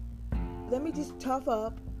 Let me just tough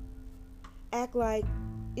up, act like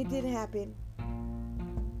it didn't happen.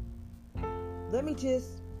 Let me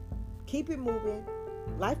just keep it moving.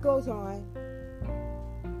 Life goes on.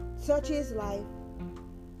 Such is life.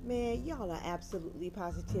 Man, y'all are absolutely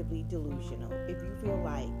positively delusional if you feel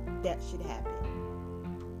like that should happen.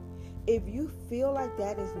 If you feel like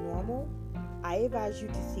that is normal, I advise you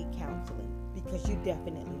to seek counseling, because you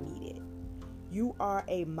definitely need it. You are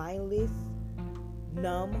a mindless,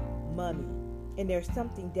 numb mummy, and there's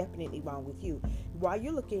something definitely wrong with you. While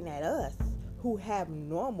you're looking at us who have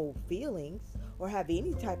normal feelings or have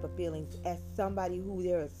any type of feelings as somebody who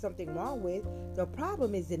there is something wrong with, the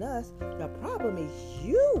problem isn't us. The problem is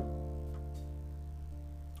you.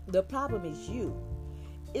 The problem is you.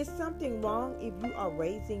 Is something wrong if you are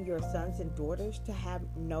raising your sons and daughters to have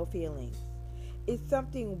no feelings? Is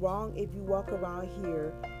something wrong if you walk around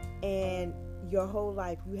here and your whole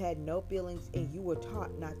life you had no feelings and you were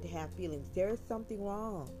taught not to have feelings? There is something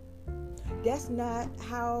wrong. That's not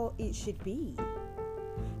how it should be.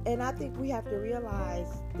 And I think we have to realize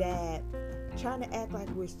that trying to act like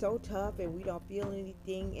we're so tough and we don't feel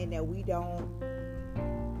anything and that we don't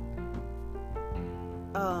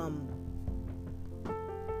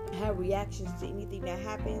have reactions to anything that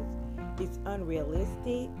happens is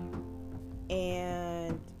unrealistic.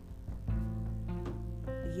 And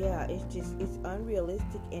yeah, it's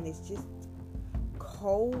unrealistic, and it's just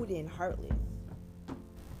cold and heartless.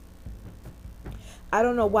 I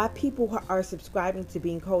don't know why people are subscribing to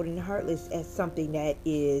being cold and heartless as something that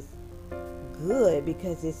is good,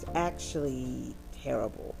 because it's actually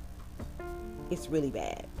terrible. It's really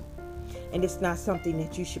bad. And it's not something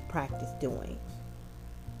that you should practice doing.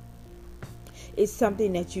 It's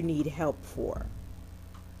something that you need help for.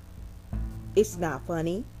 It's not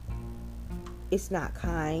funny. It's not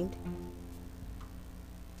kind.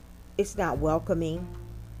 It's not welcoming.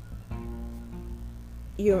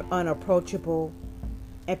 You're unapproachable.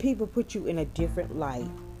 And people put you in a different light.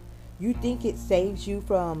 You think it saves you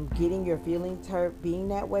from getting your feelings hurt being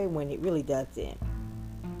that way when it really doesn't.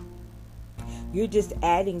 You're just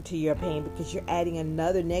adding to your pain because you're adding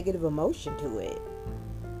another negative emotion to it.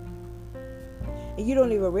 And you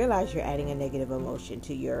don't even realize you're adding a negative emotion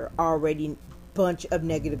to your already bunch of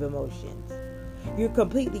negative emotions. You're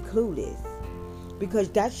completely clueless because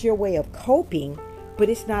that's your way of coping, but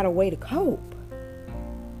it's not a way to cope.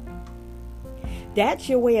 That's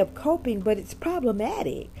your way of coping, but it's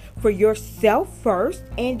problematic for yourself first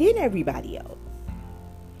and then everybody else.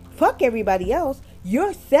 Fuck everybody else.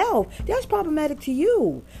 Yourself. That's problematic to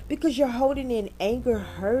you because you're holding in anger,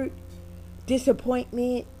 hurt,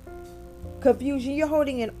 disappointment, confusion. You're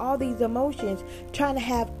holding in all these emotions, trying to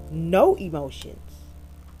have no emotions.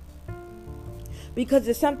 Because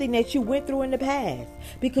it's something that you went through in the past.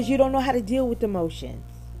 Because you don't know how to deal with emotions.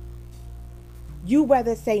 You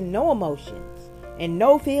rather say no emotions and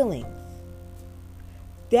no feelings.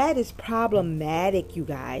 That is problematic, you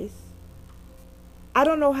guys. I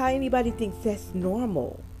don't know how anybody thinks that's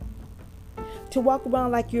normal. To walk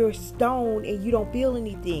around like you're stoned and you don't feel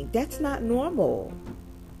anything. That's not normal.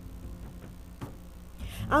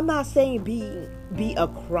 I'm not saying be a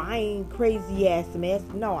crying, crazy ass mess.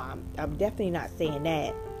 No, I'm definitely not saying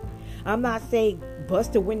that. I'm not saying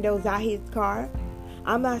bust the windows out his car.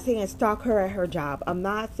 I'm not saying stalk her at her job. I'm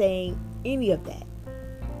not saying any of that.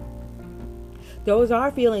 Those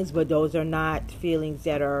are feelings, but those are not feelings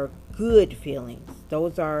that are good feelings.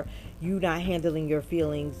 Those are you not handling your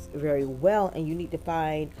feelings very well, and you need to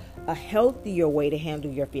find a healthier way to handle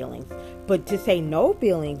your feelings. But to say no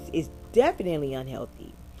feelings is definitely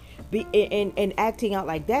unhealthy. And acting out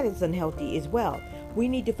like that is unhealthy as well. We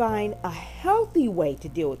need to find a healthy way to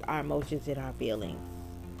deal with our emotions and our feelings.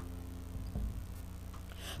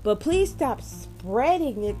 But please stop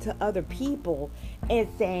spreading it to other people and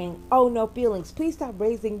saying, oh, no feelings. Please stop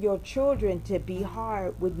raising your children to be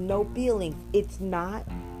hard with no feelings. It's not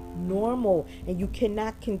normal. And you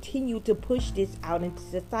cannot continue to push this out into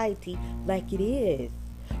society like it is.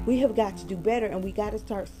 We have got to do better, and we got to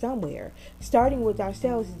start somewhere. Starting with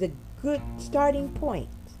ourselves is a good starting point.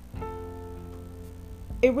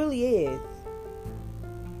 It really is.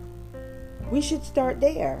 We should start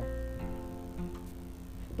there.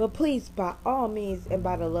 But please, by all means and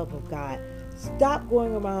by the love of God, stop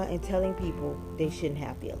going around and telling people they shouldn't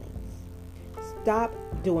have feelings. Stop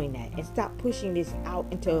doing that and stop pushing this out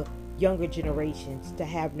into younger generations to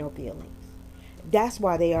have no feelings. That's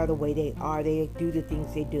why they are the way they are. They do the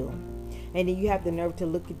things they do. And then you have the nerve to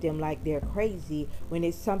look at them like they're crazy when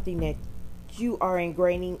it's something that you are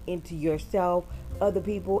ingraining into yourself, other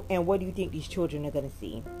people, and what do you think these children are going to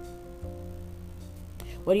see?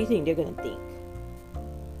 What do you think they're going to think?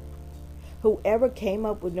 Whoever came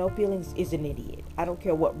up with no feelings is an idiot. I don't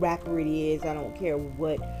care what rapper it is. I don't care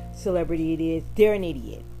what celebrity it is. They're an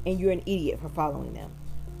idiot. And you're an idiot for following them.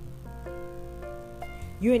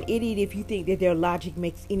 You're an idiot if you think that their logic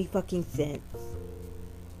makes any fucking sense.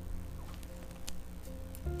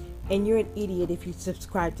 And you're an idiot if you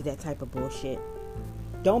subscribe to that type of bullshit.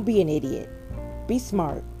 Don't be an idiot. Be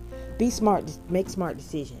smart. Be smart. Make smart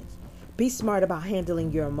decisions. Be smart about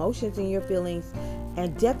handling your emotions and your feelings.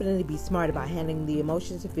 And definitely be smart about handling the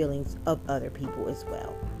emotions and feelings of other people as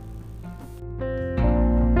well.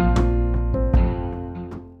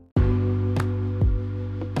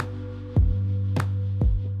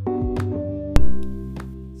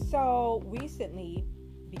 So recently,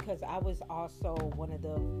 because I was also one of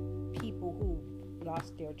the people who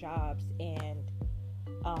lost their jobs and,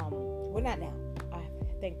 well, not now.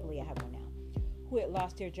 Thankfully I have one now. Who had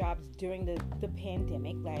lost their jobs during the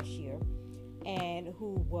pandemic last year. And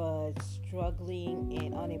who was struggling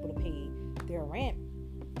and unable to pay their rent.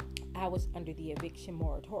 I was under the eviction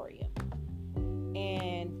moratorium.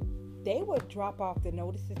 And they would drop off the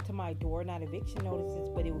notices to my door, not eviction notices,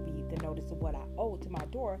 but it would be the notice of what I owed to my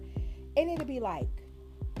door. And it would be like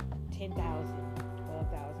 10,000,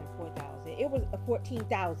 12,000, 4,000. It was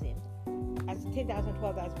 14,000. I said 10,000,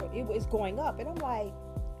 12,000. It was going up. And I'm like,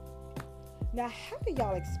 now, how do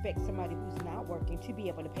y'all expect somebody who's not working to be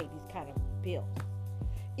able to pay these kind of bills?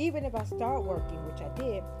 Even if I start working, which I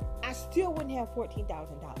did, I still wouldn't have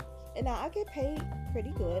 $14,000. And now I get paid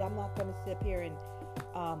pretty good. I'm not going to sit up here and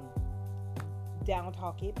down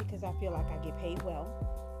talk it because I feel like I get paid well.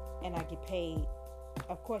 And I get paid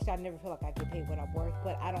Of course, I never feel like I get paid what I'm worth,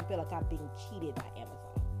 but I don't feel like I'm being cheated by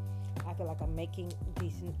Amazon. I feel like I'm making a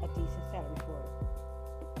decent salary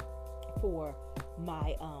for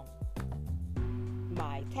my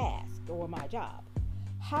my task or my job.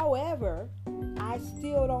 However, I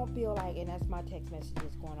still don't feel like, and that's my text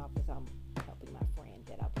messages going off as I'm helping my friend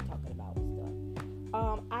that I'll be talking about and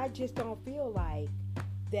stuff. I just don't feel like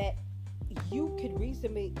that you could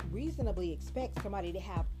reasonably expect somebody to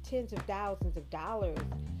have tens of thousands of dollars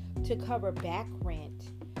to cover back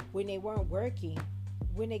rent when they weren't working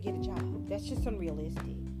when they get a job. That's just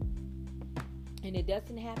unrealistic. And it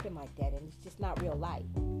doesn't happen like that, and it's just not real life.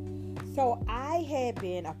 So I had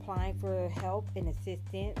been applying for help and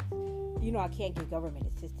assistance. You know, I can't get government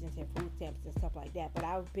assistance and food stamps and stuff like that, but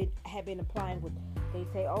have been applying with, they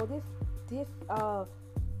say, oh,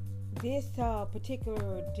 this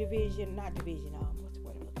particular division, not division, what's the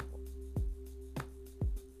word I'm looking for?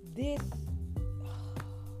 This,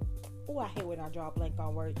 I hate when I draw a blank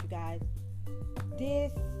on words, you guys.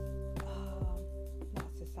 This,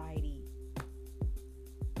 not society,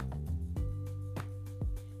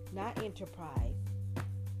 not enterprise,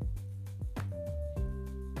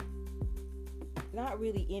 not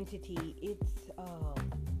really entity, it's,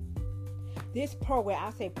 this program,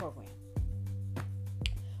 I say program,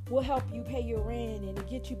 will help you pay your rent and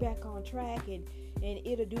get you back on track, and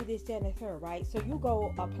it'll do this, that, and the third, right? So you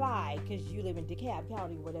go apply because you live in DeKalb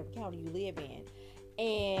County, whatever county you live in,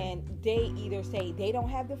 and they either say they don't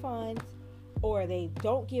have the funds, or they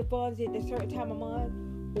don't give funds at a certain time of month,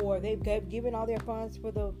 or they've given all their funds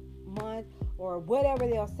for the month, or whatever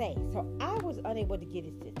they'll say. So I was unable to get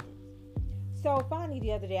assistance. So finally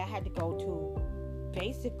the other day I had to go to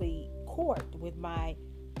basically court with my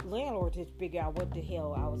landlord to figure out what the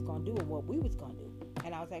hell I was going to do and what we was going to do.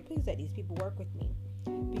 And I was like, please let these people work with me,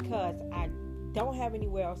 because I don't have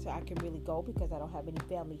anywhere else I can really go, because I don't have any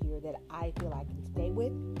family here that I feel I can stay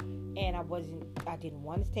with. And I didn't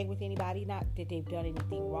want to stay with anybody, not that they've done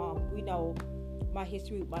anything wrong. We know my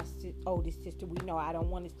history with my oldest sister. We know I don't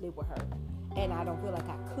want to live with her, and I don't feel like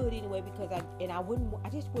I could anyway, because I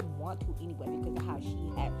just wouldn't want to anyway, because of how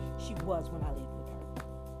she was when I lived with her.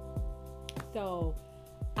 So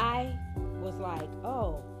I was like,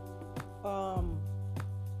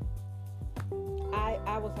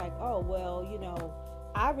 I was like, well, you know,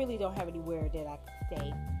 I really don't have anywhere that I can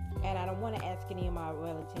stay, and I don't want to ask any of my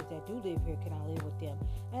relatives that do live here, can I live with them?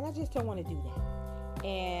 And I just don't want to do that.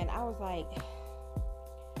 And I was like,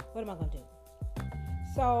 what am I going to do?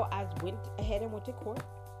 So I went ahead and went to court,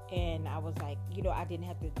 and I was like, you know, I didn't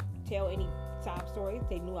have to tell any sob stories.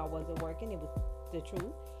 They knew I wasn't working. It was the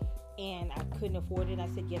truth. And I couldn't afford it. I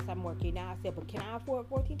said, yes, I'm working now. I said, but can I afford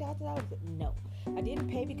 $14,000? No. I didn't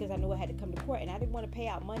pay because I knew I had to come to court, and I didn't want to pay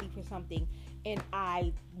out money for something and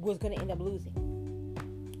I was going to end up losing.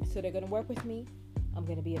 So they're going to work with me. I'm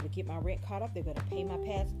going to be able to get my rent caught up. They're going to pay my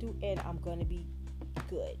past due, and I'm going to be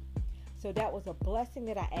good. So that was a blessing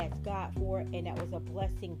that I asked God for, and that was a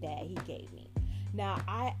blessing that He gave me. Now,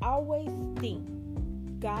 I always think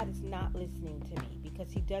God is not listening to me,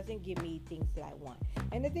 because He doesn't give me things that I want.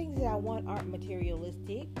 And the things that I want aren't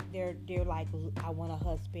materialistic. They're like, I want a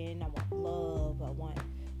husband, I want love, I want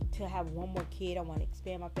to have one more kid, I want to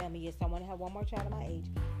expand my family. Yes, I want to have one more child of my age.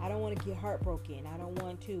 I don't want to get heartbroken. I don't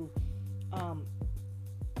want to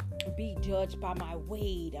be judged by my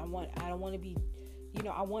weight. I don't want to be, you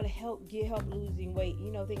know, I want to get help losing weight,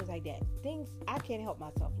 you know, things like that. Things, I can't help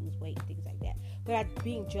myself lose weight and things like that. But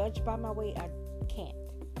being judged by my weight, I can't.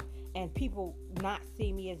 And people not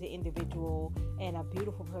seeing me as an individual and a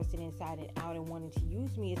beautiful person inside and out and wanting to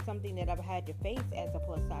use me is something that I've had to face as a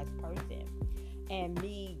plus size person. And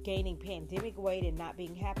me gaining pandemic weight and not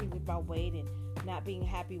being happy with my weight and not being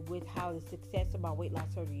happy with how the success of my weight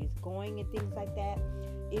loss surgery is going and things like that.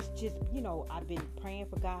 It's just, you know, I've been praying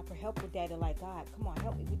for God for help with that, and like, God, come on,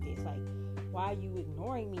 help me with this. Like, why are you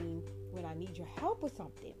ignoring me when I need your help with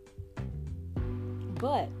something?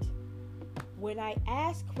 But when I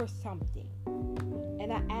ask for something,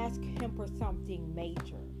 and I ask Him for something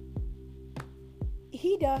major,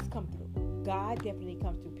 He does come through. God definitely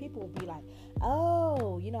comes through. People will be like,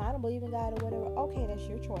 oh, you know, I don't believe in God or whatever. Okay, that's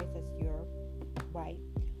your choice. That's your right.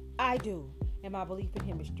 I do. And my belief in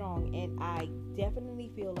Him is strong. And I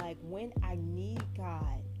definitely feel like when I need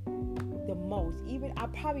God the most, even I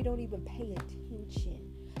probably don't even pay attention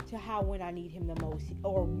to how when I need Him the most,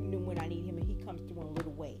 or when I need Him and He comes through in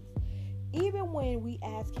little ways. Even when we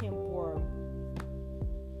ask Him for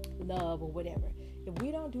love or whatever, if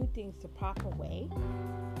we don't do things the proper way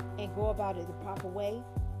and go about it the proper way,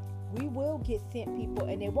 we will get sent people,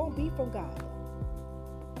 and they won't be from God.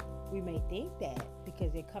 We may think that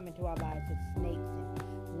because they come into our lives as snakes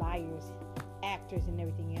and liars and actors and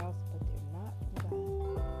everything else, but they're not from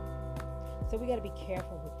God. So we got to be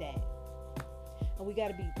careful with that. And we got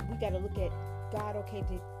to look at God. Okay,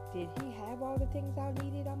 did he have all the things I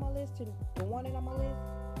needed on my list and the wanted on my list?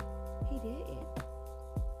 He did.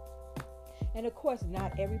 And of course,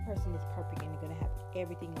 not every person is perfect and they're going to have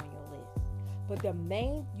everything on your list. But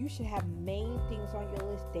you should have main things on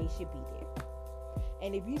your list. They should be there.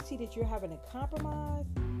 And if you see that you're having a compromise,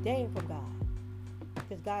 they ain't from God.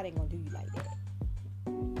 Because God ain't going to do you like that.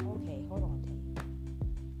 Okay, hold on,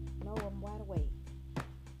 Tate. No, I'm wide awake.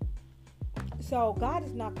 So God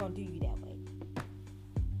is not going to do you that way.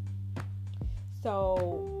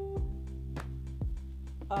 So,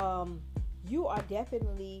 you are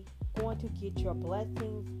definitely going to get your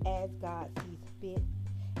blessings as God sees fit,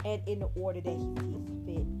 and in the order that He sees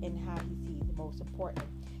fit, and how He sees the most important,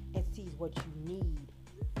 and sees what you need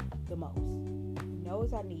the most. He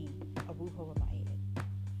knows I need a roof over my head.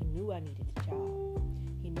 He knew I needed a job.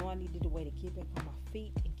 He knew I needed a way to get back on my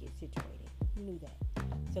feet and get situated. He knew that.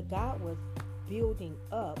 So God was building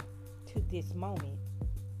up to this moment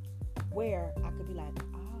where I could be like,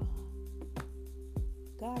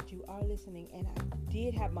 God, you are listening. And I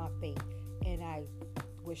did have my faith, and I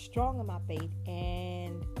was strong in my faith,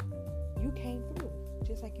 and you came through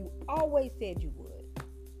just like you always said you would.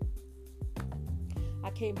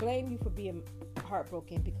 I can't blame you for being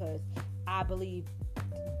heartbroken, because I believe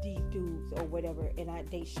these dudes or whatever, and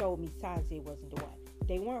they showed me signs they wasn't the one.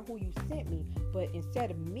 They weren't who you sent me, but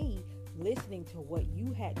instead of me listening to what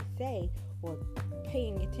you had to say or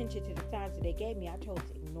paying attention to the signs that they gave me, I chose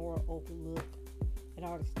to ignore, overlook, and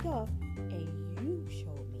all the stuff, and you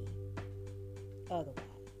showed me otherwise.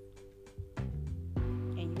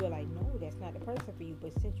 And you were like, no, that's not the person for you.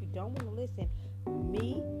 But since you don't want to listen,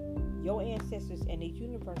 me, your ancestors, and the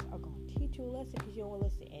universe are going to teach you a lesson because you don't want to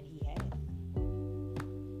listen. And He has.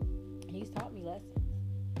 He's taught me lessons.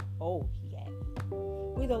 Oh, He has.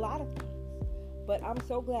 With a lot of things. But I'm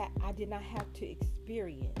so glad I did not have to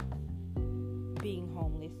experience being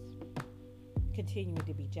homeless, continuing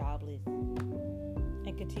to be jobless,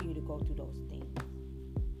 and continue to go through those things.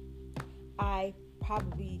 I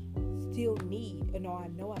probably still need, I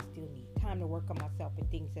know I still need time to work on myself and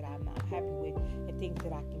things that I'm not happy with and things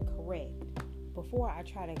that I can correct before I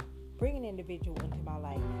try to bring an individual into my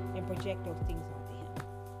life and project those things onto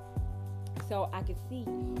him. So I can see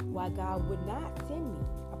why God would not send me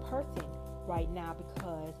a person right now,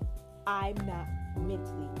 because I'm not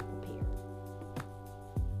mentally prepared.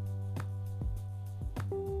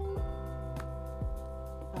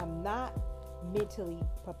 I'm not mentally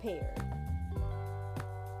prepared.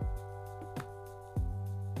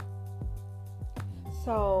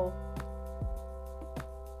 So,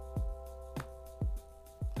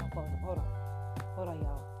 hold on,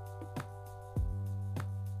 y'all.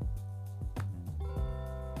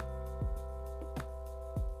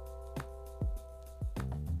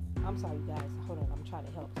 I'm sorry, you guys. Hold on, I'm trying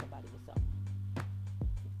to help somebody with something.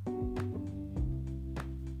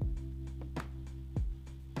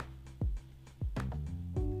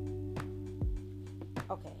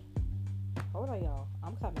 Okay. Hold on, y'all.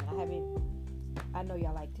 I'm coming. I know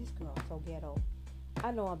y'all like this girl so ghetto.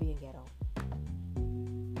 I know I'm being ghetto.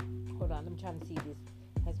 Hold on. I'm trying to see if this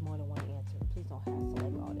has more than one answer. Please don't have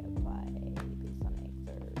select all that reply. Please don't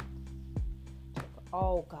answer.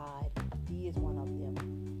 Oh, God. D is one of them.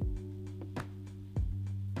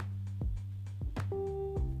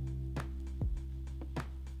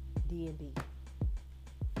 D and B.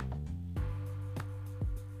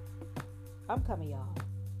 I'm coming, y'all.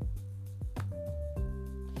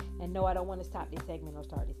 And no, I don't want to stop this segment or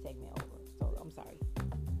start this segment over. So I'm sorry.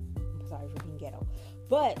 I'm sorry for being ghetto.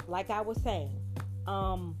 But like I was saying,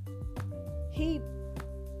 he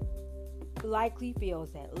likely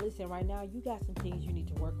feels that, listen, right now you got some things you need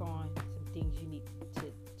to work on, some things you need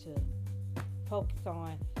to focus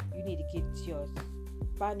on. You need to get your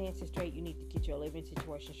finances straight. You need to get your living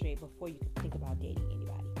situation straight before you can think about dating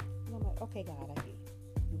anybody. And I'm like, okay, God, I get it.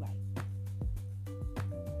 You're right.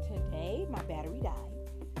 Today, my battery died.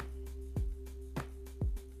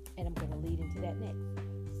 And I'm going to lead into that next.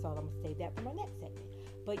 So I'm going to save that for my next segment.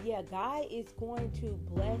 But yeah, God is going to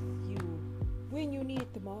bless you when you need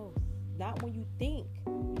it the most. Not when you think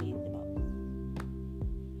you need it the most.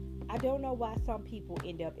 I don't know why some people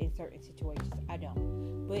end up in certain situations. I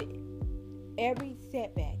don't. But every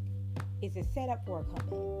setback is a setup for a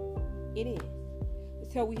comeback. It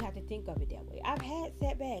is. So we have to think of it that way. I've had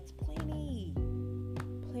setbacks. Plenty,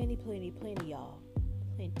 y'all.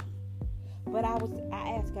 Plenty. But I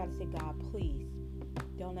asked God, to say, God, please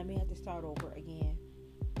don't let me have to start over again.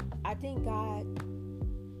 I think God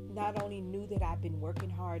not only knew that I've been working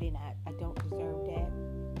hard and I don't deserve that,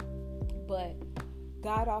 but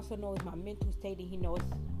God also knows my mental state and He knows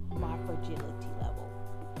my fragility level.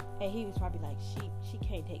 And He was probably like, she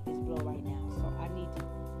can't take this blow right now, so I need to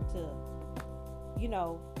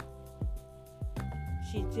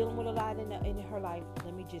she's dealing with a lot in her life.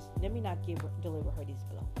 Let me not deliver her this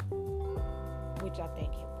blow, which I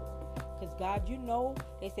thank Him for. Because God,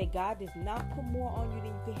 they say God does not put more on you than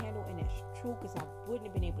you can handle, and that's true. Because I wouldn't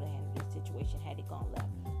have been able to handle this situation had it gone left.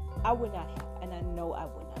 I would not have, and I know I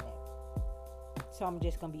would not have. So I'm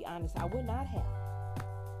just gonna be honest. I would not have.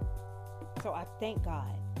 So I thank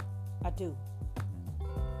God. I do.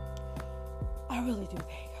 I really do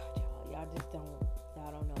thank God, y'all.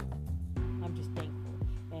 Y'all don't know. I'm just thankful.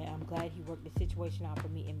 And I'm glad He worked the situation out for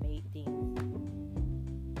me and made things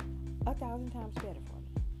 1,000 times better for me.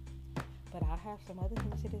 But I'll have some other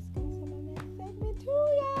things to discuss in my next segment too,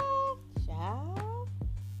 y'all. Ciao.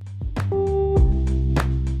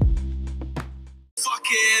 Fuck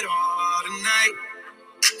it all tonight.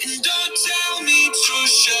 And don't tell me to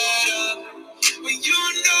shut up when you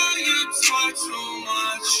know you talk too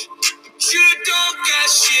much. But you don't got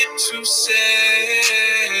shit to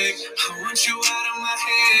say. I want you out of my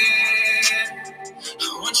head.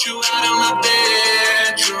 I want you out of my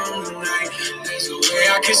bedroom tonight. There's a way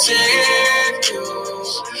I can save you,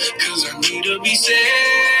 'cause I need to be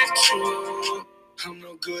saved true. I'm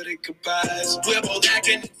no good at goodbyes. We're both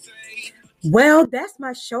acting insane. Well, that's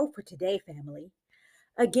my show for today, family.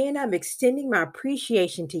 Again, I'm extending my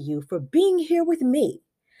appreciation to you for being here with me.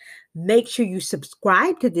 Make sure you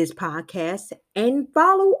subscribe to this podcast and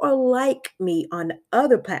follow or like me on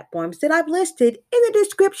other platforms that I've listed in the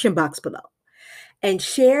description box below. And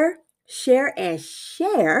share,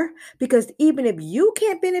 because even if you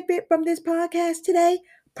can't benefit from this podcast today,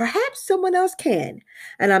 perhaps someone else can.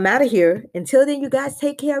 And I'm out of here. Until then, you guys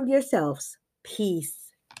take care of yourselves. Peace.